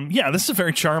from. This is a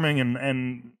very charming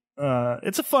and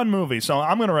it's a fun movie, so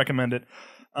I'm going to recommend it.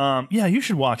 You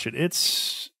should watch it.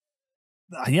 It's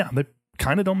they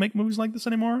kind of don't make movies like this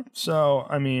anymore, so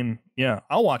I mean,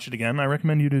 I'll watch it again. I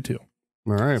recommend you do too.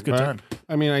 All right, It's a good time.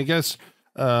 I mean, I guess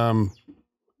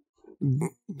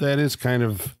that is kind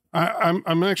of.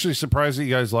 I'm actually surprised that you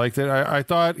guys liked it. I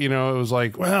thought, it was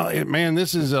like, well,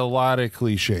 this is a lot of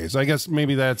cliches. I guess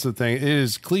maybe that's the thing. It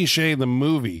is cliche, the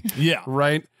movie. Yeah.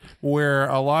 Right? Where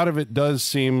a lot of it does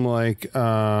seem like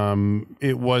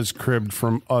it was cribbed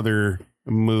from other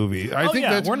movies. I think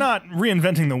that's, we're not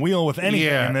reinventing the wheel with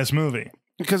anything in this movie.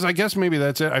 because I guess maybe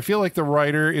that's it. I feel like the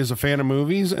writer is a fan of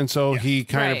movies, and so he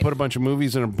kind of put a bunch of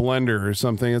movies in a blender or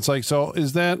something. It's like, so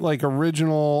is that like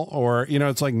original, or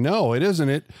it's like, no, it isn't.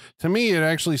 It to me, it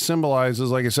actually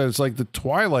symbolizes, like I said, it's like the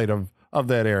twilight of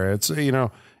that era. It's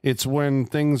it's when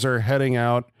things are heading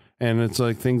out, and it's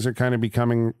like things are kind of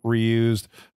becoming reused.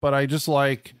 But I just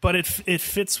like, but it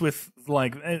fits with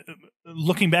like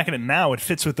looking back at it now, it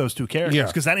fits with those two characters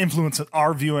because that influences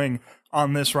our viewing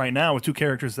on this right now with two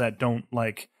characters that don't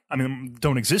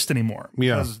exist anymore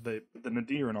because the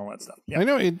nadir and all that stuff. Yeah. I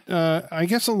know it. I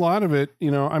guess a lot of it,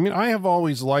 I have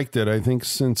always liked it. I think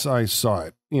since I saw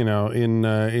it, in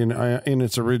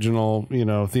its original,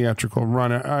 theatrical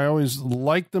run, I always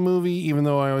liked the movie, even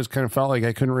though I always kind of felt like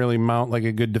I couldn't really mount like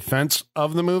a good defense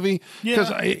of the movie.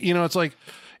 Because it's like,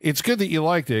 it's good that you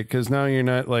liked it, because now you're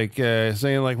not like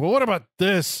saying like, well, what about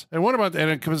this? And what about that?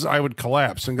 And because I would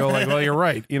collapse and go like, well, you're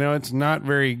right. It's not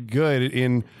very good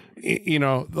in,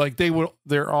 like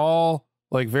they're all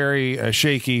like very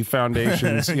shaky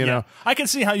foundations, know. I can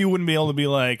see how you wouldn't be able to be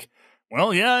like,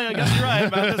 well, yeah, I guess you're right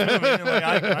about this movie. Like,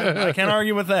 I can't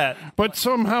argue with that. But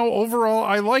somehow overall,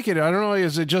 I like it. I don't know.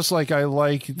 Is it just like I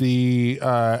like the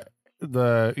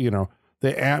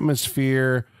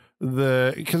atmosphere?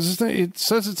 Because it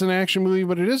says it's an action movie,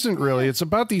 but it isn't really. It's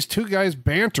about these two guys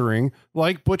bantering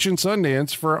like Butch and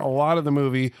Sundance for a lot of the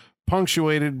movie,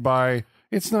 punctuated by,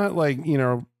 it's not like,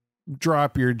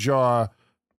 drop your jaw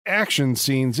action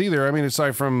scenes either. I mean,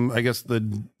 aside from, I guess,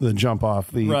 the jump off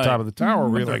the top of the tower,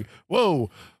 where you're like, whoa.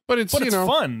 But it's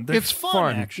fun. It's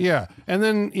fun. Action. Yeah. And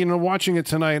then, watching it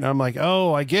tonight, I'm like,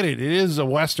 oh, I get it. It is a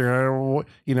Western.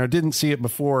 I didn't see it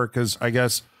before because I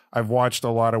guess I've watched a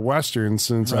lot of Westerns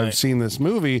since I've seen this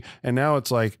movie. And now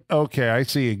it's like, okay, I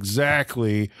see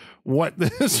exactly what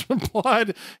this plot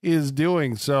is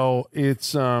doing. So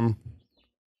it's, I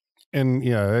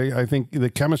think the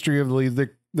chemistry of the lead,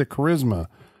 the charisma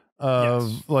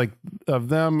of of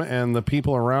them and the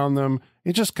people around them,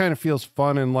 it just kind of feels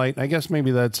fun and light. I guess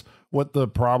maybe that's what the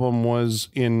problem was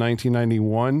in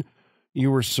 1991.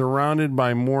 You were surrounded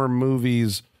by more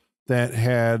movies that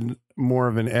had more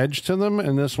of an edge to them,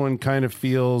 and this one kind of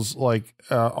feels like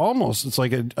almost it's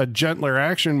like a gentler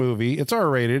action movie. It's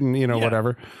R-rated and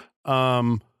whatever.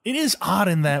 It is odd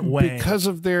in that way because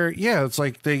of their it's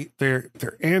like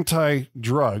they're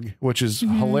anti-drug, which is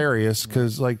hilarious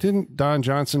because like didn't Don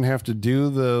Johnson have to do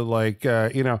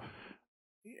the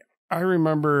I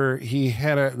remember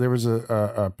there was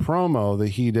a promo that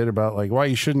he did about like why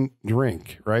you shouldn't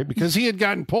drink, right? Because he had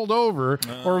gotten pulled over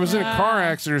or was in a car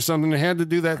accident or something and had to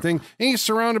do that thing. And he's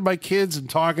surrounded by kids and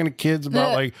talking to kids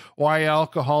about like why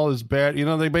alcohol is bad.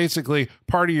 They basically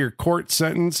part of your court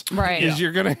sentence is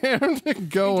you're going to have to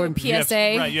go and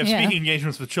PSA. You have speaking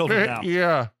engagements with children now.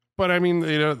 Yeah. But I mean,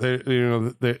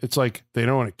 it's like they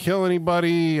don't want to kill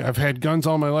anybody. I've had guns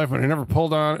all my life, but I never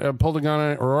pulled a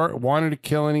gun or wanted to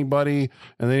kill anybody.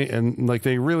 And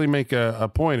they really make a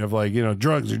point of like,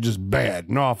 drugs are just bad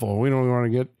and awful. We don't want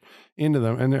to get into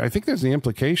them. And I think there's the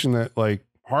implication that like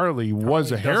Harley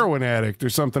was a heroin addict or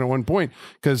something at one point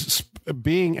because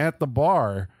being at the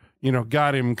bar,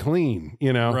 got him clean.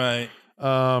 Right.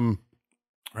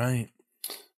 Right.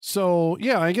 So,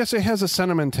 yeah, I guess it has a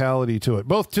sentimentality to it,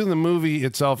 both to the movie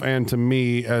itself and to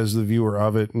me as the viewer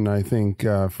of it. And I think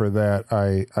for that,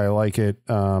 I like it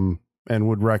and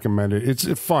would recommend it. It's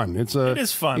fun. It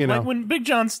is fun. Like when Big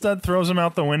John Studd throws him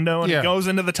out the window and he goes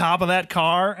into the top of that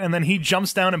car and then he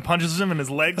jumps down and punches him and his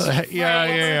legs. Yeah.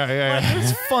 Like,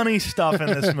 there's funny stuff in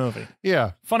this movie.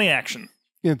 Yeah. Funny action.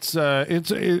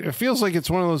 It feels like it's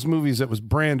one of those movies that was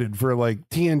branded for like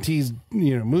TNT's,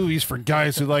 movies for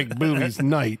guys who like movies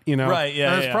night, Right,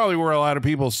 yeah. That's probably where a lot of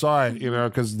people saw it,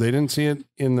 because they didn't see it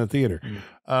in the theater.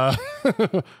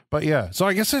 But yeah, so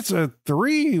I guess it's a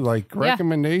 3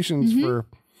 recommendations for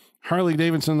Harley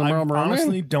Davidson, the Marlboro Man. I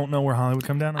honestly don't know where Holly would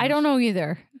come down on I don't know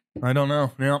either. I don't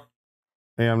know. Yeah.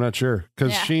 Hey, I'm not sure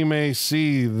because she may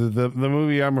see the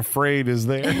movie. I'm afraid is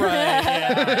there. Right.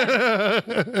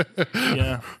 Yeah.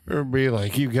 Yeah. Or be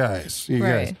like, you guys.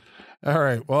 Right. All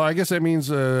right. Well, I guess that means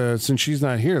since she's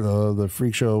not here, though, the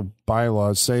Freak Show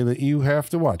bylaws say that you have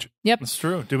to watch it. Yep. That's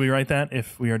true. Did we write that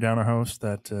if we are down a host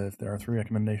that if there are 3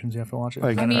 recommendations, you have to watch it?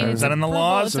 Is that in the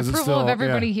laws? It's approval of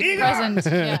everybody here present.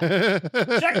 Yeah.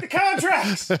 Check the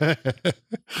contracts.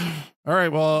 All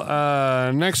right.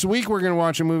 Well, next week we're going to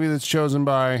watch a movie that's chosen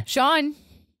by Sean.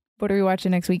 What are we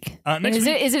watching next week? Is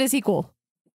it a sequel?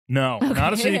 No,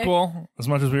 not a sequel, as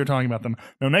much as we were talking about them.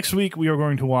 No, next week we are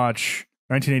going to watch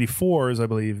 1984's, I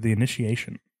believe, The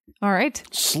Initiation. All right.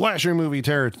 Slasher movie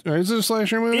territory. Is it a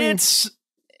slasher movie? There's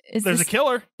a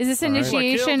killer. Is this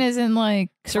initiation as in like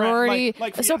sorority?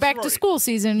 So back sorority. To school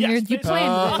season. Yes, you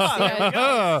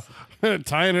planned this.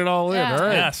 Tying it all in. Yeah. All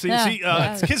right. Yeah, see,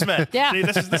 it's Kismet. Yeah. See,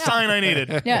 this is the sign I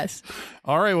needed. Yes.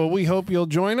 All right. Well, we hope you'll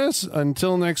join us.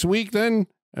 Until next week, then,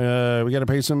 we got to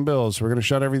pay some bills. We're going to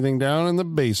shut everything down, and the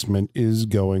basement is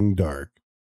going dark.